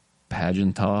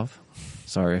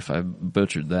 Sorry if I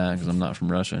butchered that because I'm not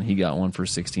from Russia. And he got one for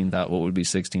what would be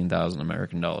 16,000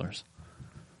 American dollars.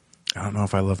 I don't know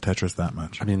if I love Tetris that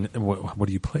much. I mean, what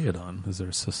do you play it on? Is there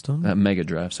a system? Mega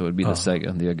Drive, so it would be the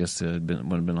Sega. I guess it would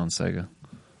have been on Sega.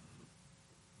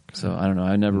 So I don't know.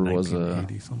 I never was a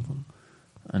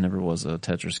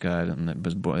Tetris guy, and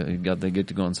they get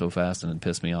to going so fast, and it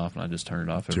pissed me off, and I just turned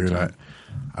it off every time.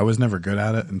 I was never good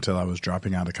at it until I was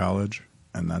dropping out of college,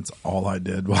 and that's all I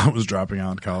did while I was dropping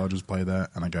out of college was play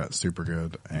that, and I got super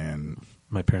good. And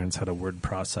my parents had a word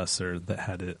processor that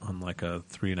had it on like a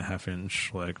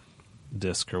 3.5-inch like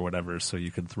disc or whatever, so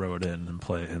you could throw it in and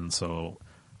play. And so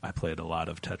I played a lot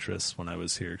of Tetris when I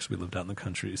was here because we lived out in the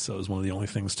country, so it was one of the only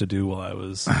things to do while I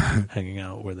was hanging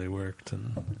out where they worked.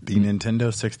 And the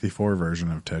Nintendo 64 version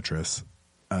of Tetris,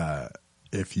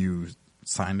 if you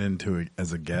signed into it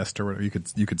as a guest or whatever,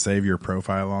 you could save your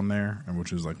profile on there,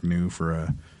 which is like new for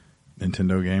a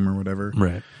Nintendo game or whatever.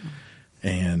 Right.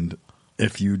 And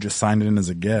if you just signed in as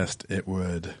a guest, it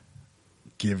would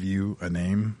give you a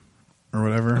name or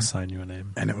whatever. Assign you a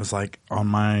name. And it was like in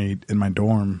my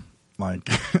dorm. Like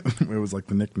it was like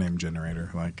the nickname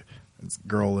generator. Like this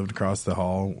girl lived across the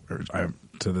hall. I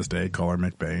to this day call her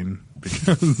McBain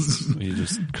because you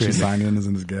just she signed in as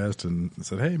his guest and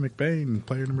said, "Hey, McBain,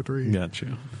 player number 3." Got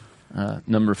you.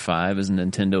 Number 5 is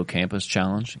Nintendo Campus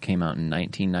Challenge. It came out in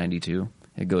 1992.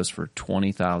 It goes for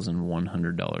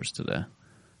 $20,100 today,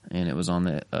 and it was on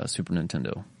the Super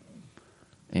Nintendo.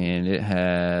 And it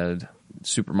had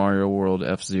Super Mario World,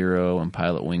 F-Zero, and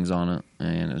Pilot Wings on it,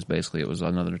 and it was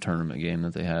another tournament game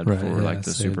that they had for like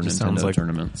the Super Nintendo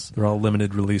tournaments. They're all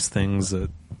limited release things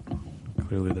that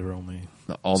clearly they were only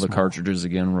all the cartridges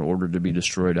again were ordered to be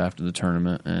destroyed after the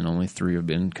tournament, and only 3 have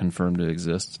been confirmed to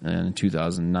exist. And in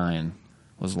 2009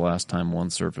 was the last time one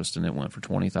surfaced, and it went for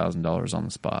 $20,000 on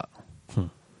the spot.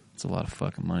 It's a lot of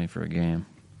fucking money for a game.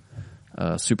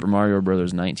 Super Mario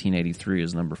Brothers 1983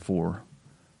 is number 4.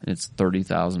 It's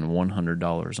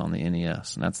 $30,100 on the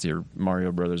NES, and that's the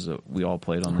Mario Brothers that we all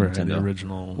played on Nintendo. The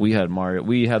original. We had Mario.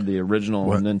 We had the original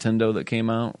Nintendo that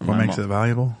came out. What makes it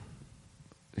valuable?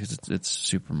 Because it's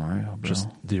Super Mario, bro. Just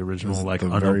the original, like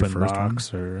the unopened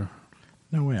box, or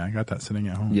no way. I got that sitting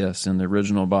at home. Yes, in the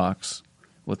original box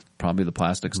with probably the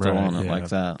plastic still on it, like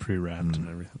that, pre-wrapped and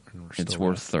everything. It's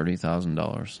worth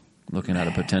 $30,000. Looking at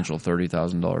a potential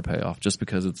 $30,000 payoff, just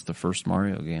because it's the first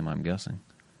Mario game. I'm guessing,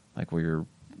 like where you're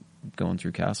going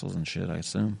through castles and shit, I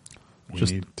assume. We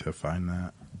need to find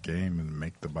that game and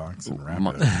make the box and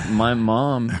wrap it. My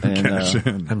mom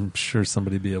and I'm sure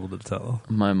somebody would be able to tell.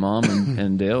 My mom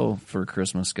and Dale for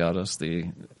Christmas got us the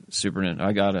Super Nintendo.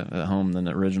 I got it at home, the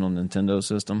original Nintendo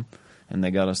system, and they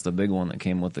got us the big one that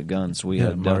came with the gun. So we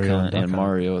had Duck Hunt and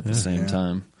Mario at the same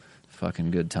time.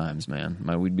 Fucking good times, man.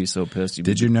 We'd be so pissed.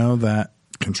 Did you know that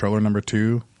controller number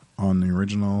 2 on the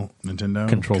original Nintendo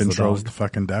controls the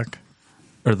fucking duck?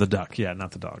 Or the duck, yeah, not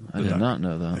the dog. I did not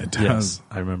know that. It does. Yes,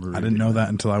 I remember. I didn't know that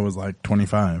until I was like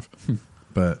 25.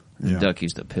 But the duck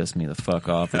used to piss me the fuck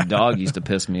off. The dog used to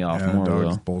piss me off more.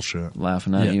 Dog's bullshit.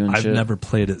 Laughing at you and I've shit. never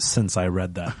played it since I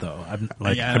read that though.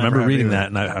 I remember reading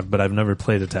that, but I've never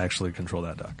played it to actually control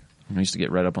that duck. I used to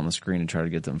get right up on the screen and try to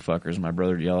get them fuckers. My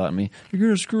brother would yell at me, "You're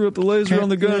going to screw up the laser on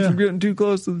the gun from getting too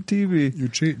close to the TV. You're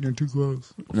cheating. You're too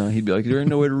close." No, he'd be like, "There ain't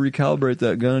no way to recalibrate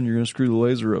that gun. You're going to screw the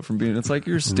laser up from being..." It's like,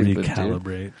 you're stupid,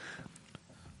 recalibrate.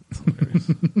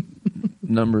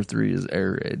 Number 3 is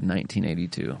Air Raid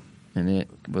 1982. And it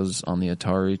was on the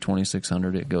Atari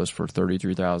 2600. It goes for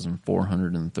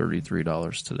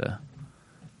 $33,433 today.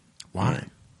 Why?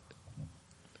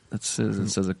 It says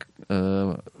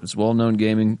it's well-known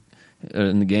gaming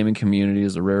in the gaming community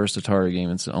as the rarest Atari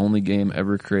game. It's the only game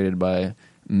ever created by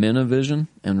Minavision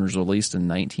and was released in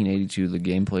 1982. The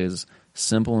gameplay is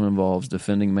simple and involves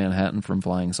defending Manhattan from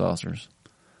flying saucers.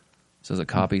 It says a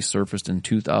copy surfaced in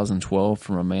 2012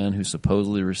 from a man who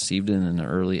supposedly received it in the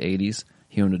early 80s.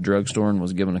 He owned a drugstore and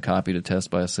was given a copy to test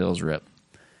by a sales rep.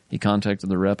 He contacted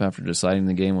the rep after deciding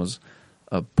the game was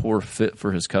a poor fit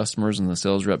for his customers, and the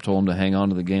sales rep told him to hang on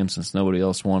to the game since nobody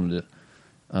else wanted it.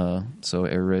 So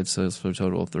Air Raid says for a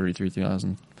total of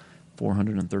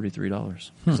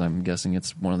 $33,433, because I'm guessing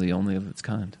it's one of the only of its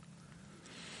kind.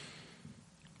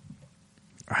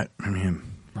 I mean,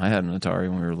 I had an Atari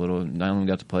when we were little, and I only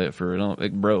got to play it for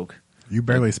it broke. You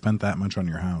barely spent that much on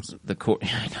your house.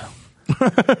 I know.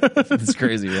 It's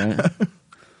crazy, right?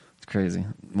 It's crazy.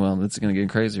 Well, it's going to get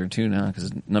crazier too now,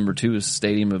 because number 2 is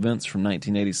Stadium Events from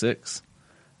 1986.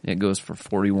 It goes for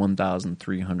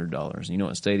 $41,300. You know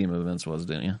what Stadium Events was,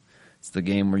 didn't you? It's the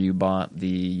game where you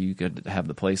could have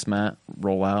the placemat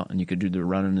roll out, and you could do the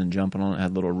running and jumping on it. It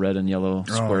had little red and yellow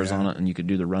squares on it, and you could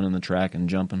do the running the track and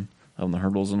jumping on the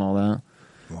hurdles and all that.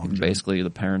 Basically, the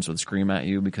parents would scream at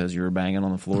you because you were banging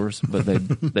on the floors, but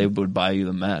they would buy you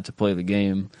the mat to play the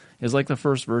game. It's like the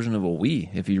first version of a Wii,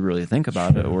 if you really think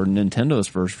about it, or Nintendo's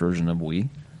first version of Wii.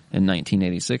 In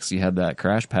 1986, you had that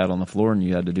crash pad on the floor, and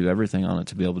you had to do everything on it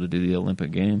to be able to do the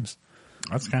Olympic Games.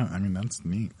 That's that's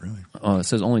neat, really. It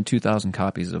says only 2,000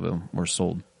 copies of it were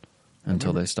sold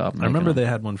until they stopped making I remember them. they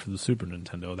had one for the Super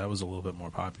Nintendo. That was a little bit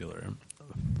more popular.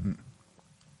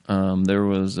 There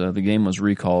was the game was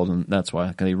recalled, and that's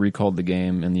why they recalled the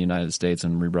game in the United States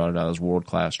and rebrought it out as World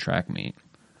Class Track Meet.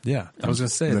 Yeah, I was going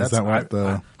to say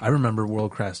I remember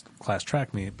World Class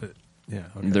Track Meet, but yeah,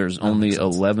 okay. There's only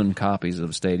 11 copies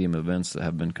of Stadium Events that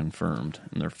have been confirmed,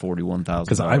 and they're $41,000.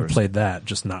 Because I've played that,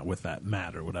 just not with that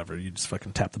mat or whatever. You just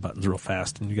fucking tap the buttons real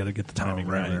fast, and you got to get the timing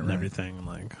right and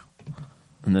everything.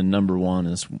 And then number 1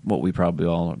 is what we probably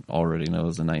all already know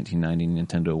is the 1990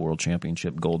 Nintendo World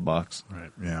Championship Gold Box.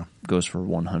 Right. Yeah. Goes for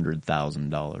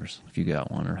 $100,000 if you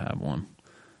got one or have one.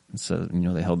 And so,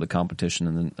 they held the competition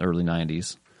in the early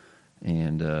 90s.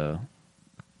 And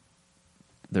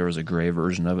there was a gray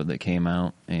version of it that came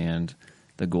out, and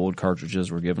the gold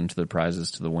cartridges were given to the prizes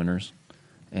to the winners.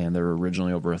 And there were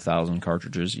originally over 1,000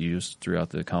 cartridges used throughout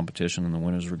the competition, and the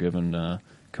winners were given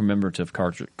commemorative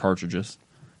cartridges,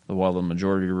 while the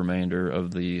majority remainder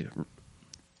of the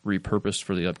repurposed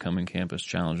for the upcoming Campus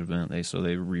Challenge event. They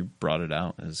brought it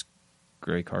out as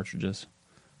gray cartridges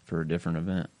for a different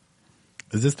event.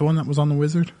 Is this the one that was on the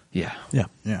Wizard? Yeah. Yeah.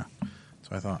 So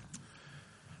I thought.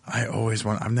 I always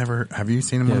want. I've never. Have you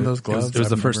seen one of those gloves? It was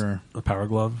the first Power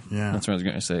Glove. Yeah, that's what I was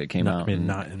going to say. It came out.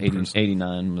 Not in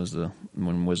 89 was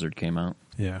when Wizard came out.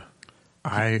 Yeah,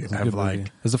 I have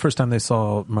it was the first time they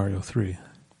saw Mario 3.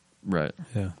 Right.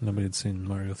 Yeah, nobody had seen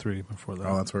Mario 3 before that.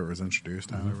 Oh, that's where it was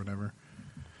introduced or whatever.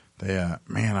 They,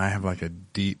 I have a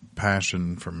deep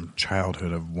passion from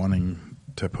childhood of wanting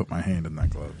to put my hand in that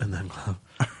glove.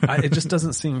 It just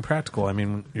doesn't seem practical. I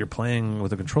mean, you're playing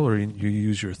with a controller, you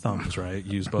use your thumbs, right?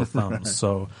 You use both thumbs. Right.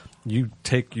 So you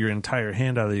take your entire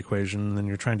hand out of the equation, and then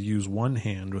you're trying to use one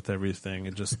hand with everything.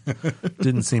 It just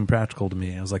didn't seem practical to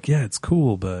me. I was like, yeah, it's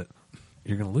cool, but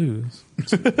you're going to lose.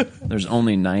 There's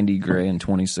only 90 gray and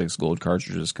 26 gold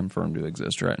cartridges confirmed to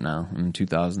exist right now. In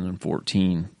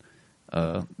 2014,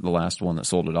 the last one that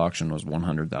sold at auction was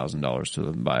 $100,000 to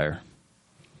the buyer.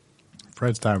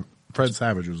 Fred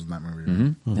Savage was in that movie. Right?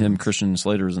 Mm-hmm. Him, Christian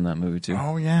Slater was in that movie too.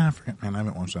 Oh yeah, I forget. Man, I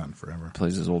haven't watched that in forever.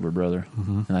 Plays his older brother,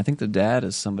 and I think the dad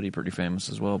is somebody pretty famous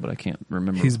as well, but I can't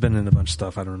remember. He's been in a bunch of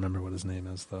stuff. I don't remember what his name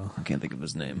is though. I can't think of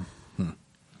his name.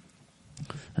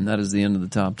 And that is the end of the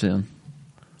top 10.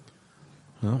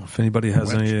 Well, if anybody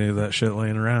has any of that shit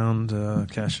laying around,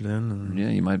 cash it in. And yeah,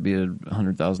 you might be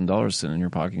 $100,000 sitting in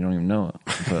your pocket. You don't even know it.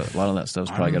 But a lot of that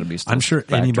stuff's probably got to be. I'm sure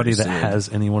anybody that has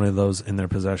any one of those in their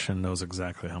possession knows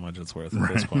exactly how much it's worth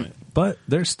at this point. But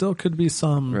there still could be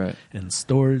some in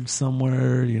storage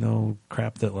somewhere.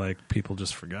 Crap that people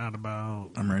just forgot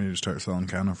about. I'm ready to start selling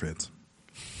counterfeits.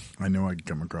 I know I could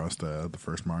come across the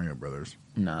first Mario Brothers.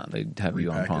 Nah, they'd have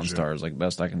you on Pawn Stars.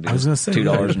 Best I can do. I was going to say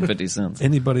 $2.50.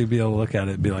 Anybody would be able to look at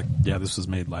it and be like, "Yeah, this was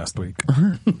made last week."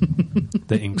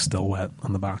 The ink's still wet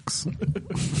on the box.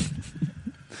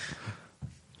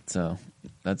 So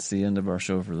that's the end of our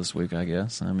show for this week, I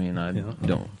guess. I mean, I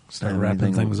don't start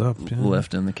wrapping things up.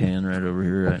 Left in the can right over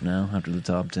here right now after the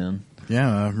top 10.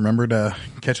 Yeah, remember to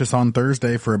catch us on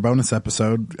Thursday for a bonus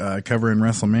episode covering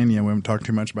WrestleMania. We haven't talked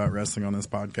too much about wrestling on this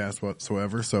podcast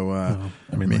whatsoever. So,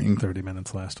 30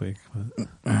 minutes last week. But.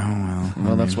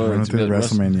 Well, that's why it's good.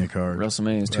 WrestleMania card.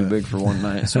 WrestleMania is too big for one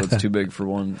night, so it's too big for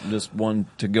just one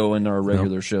to go into our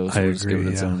regular show. So we'll just give it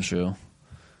its own show,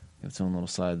 its own little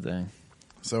side thing.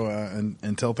 So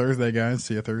until Thursday, guys.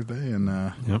 See you Thursday, and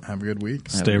have a good week.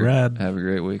 Stay rad. Have a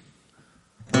great week.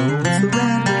 It's the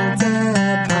Random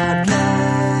Dad Podcast.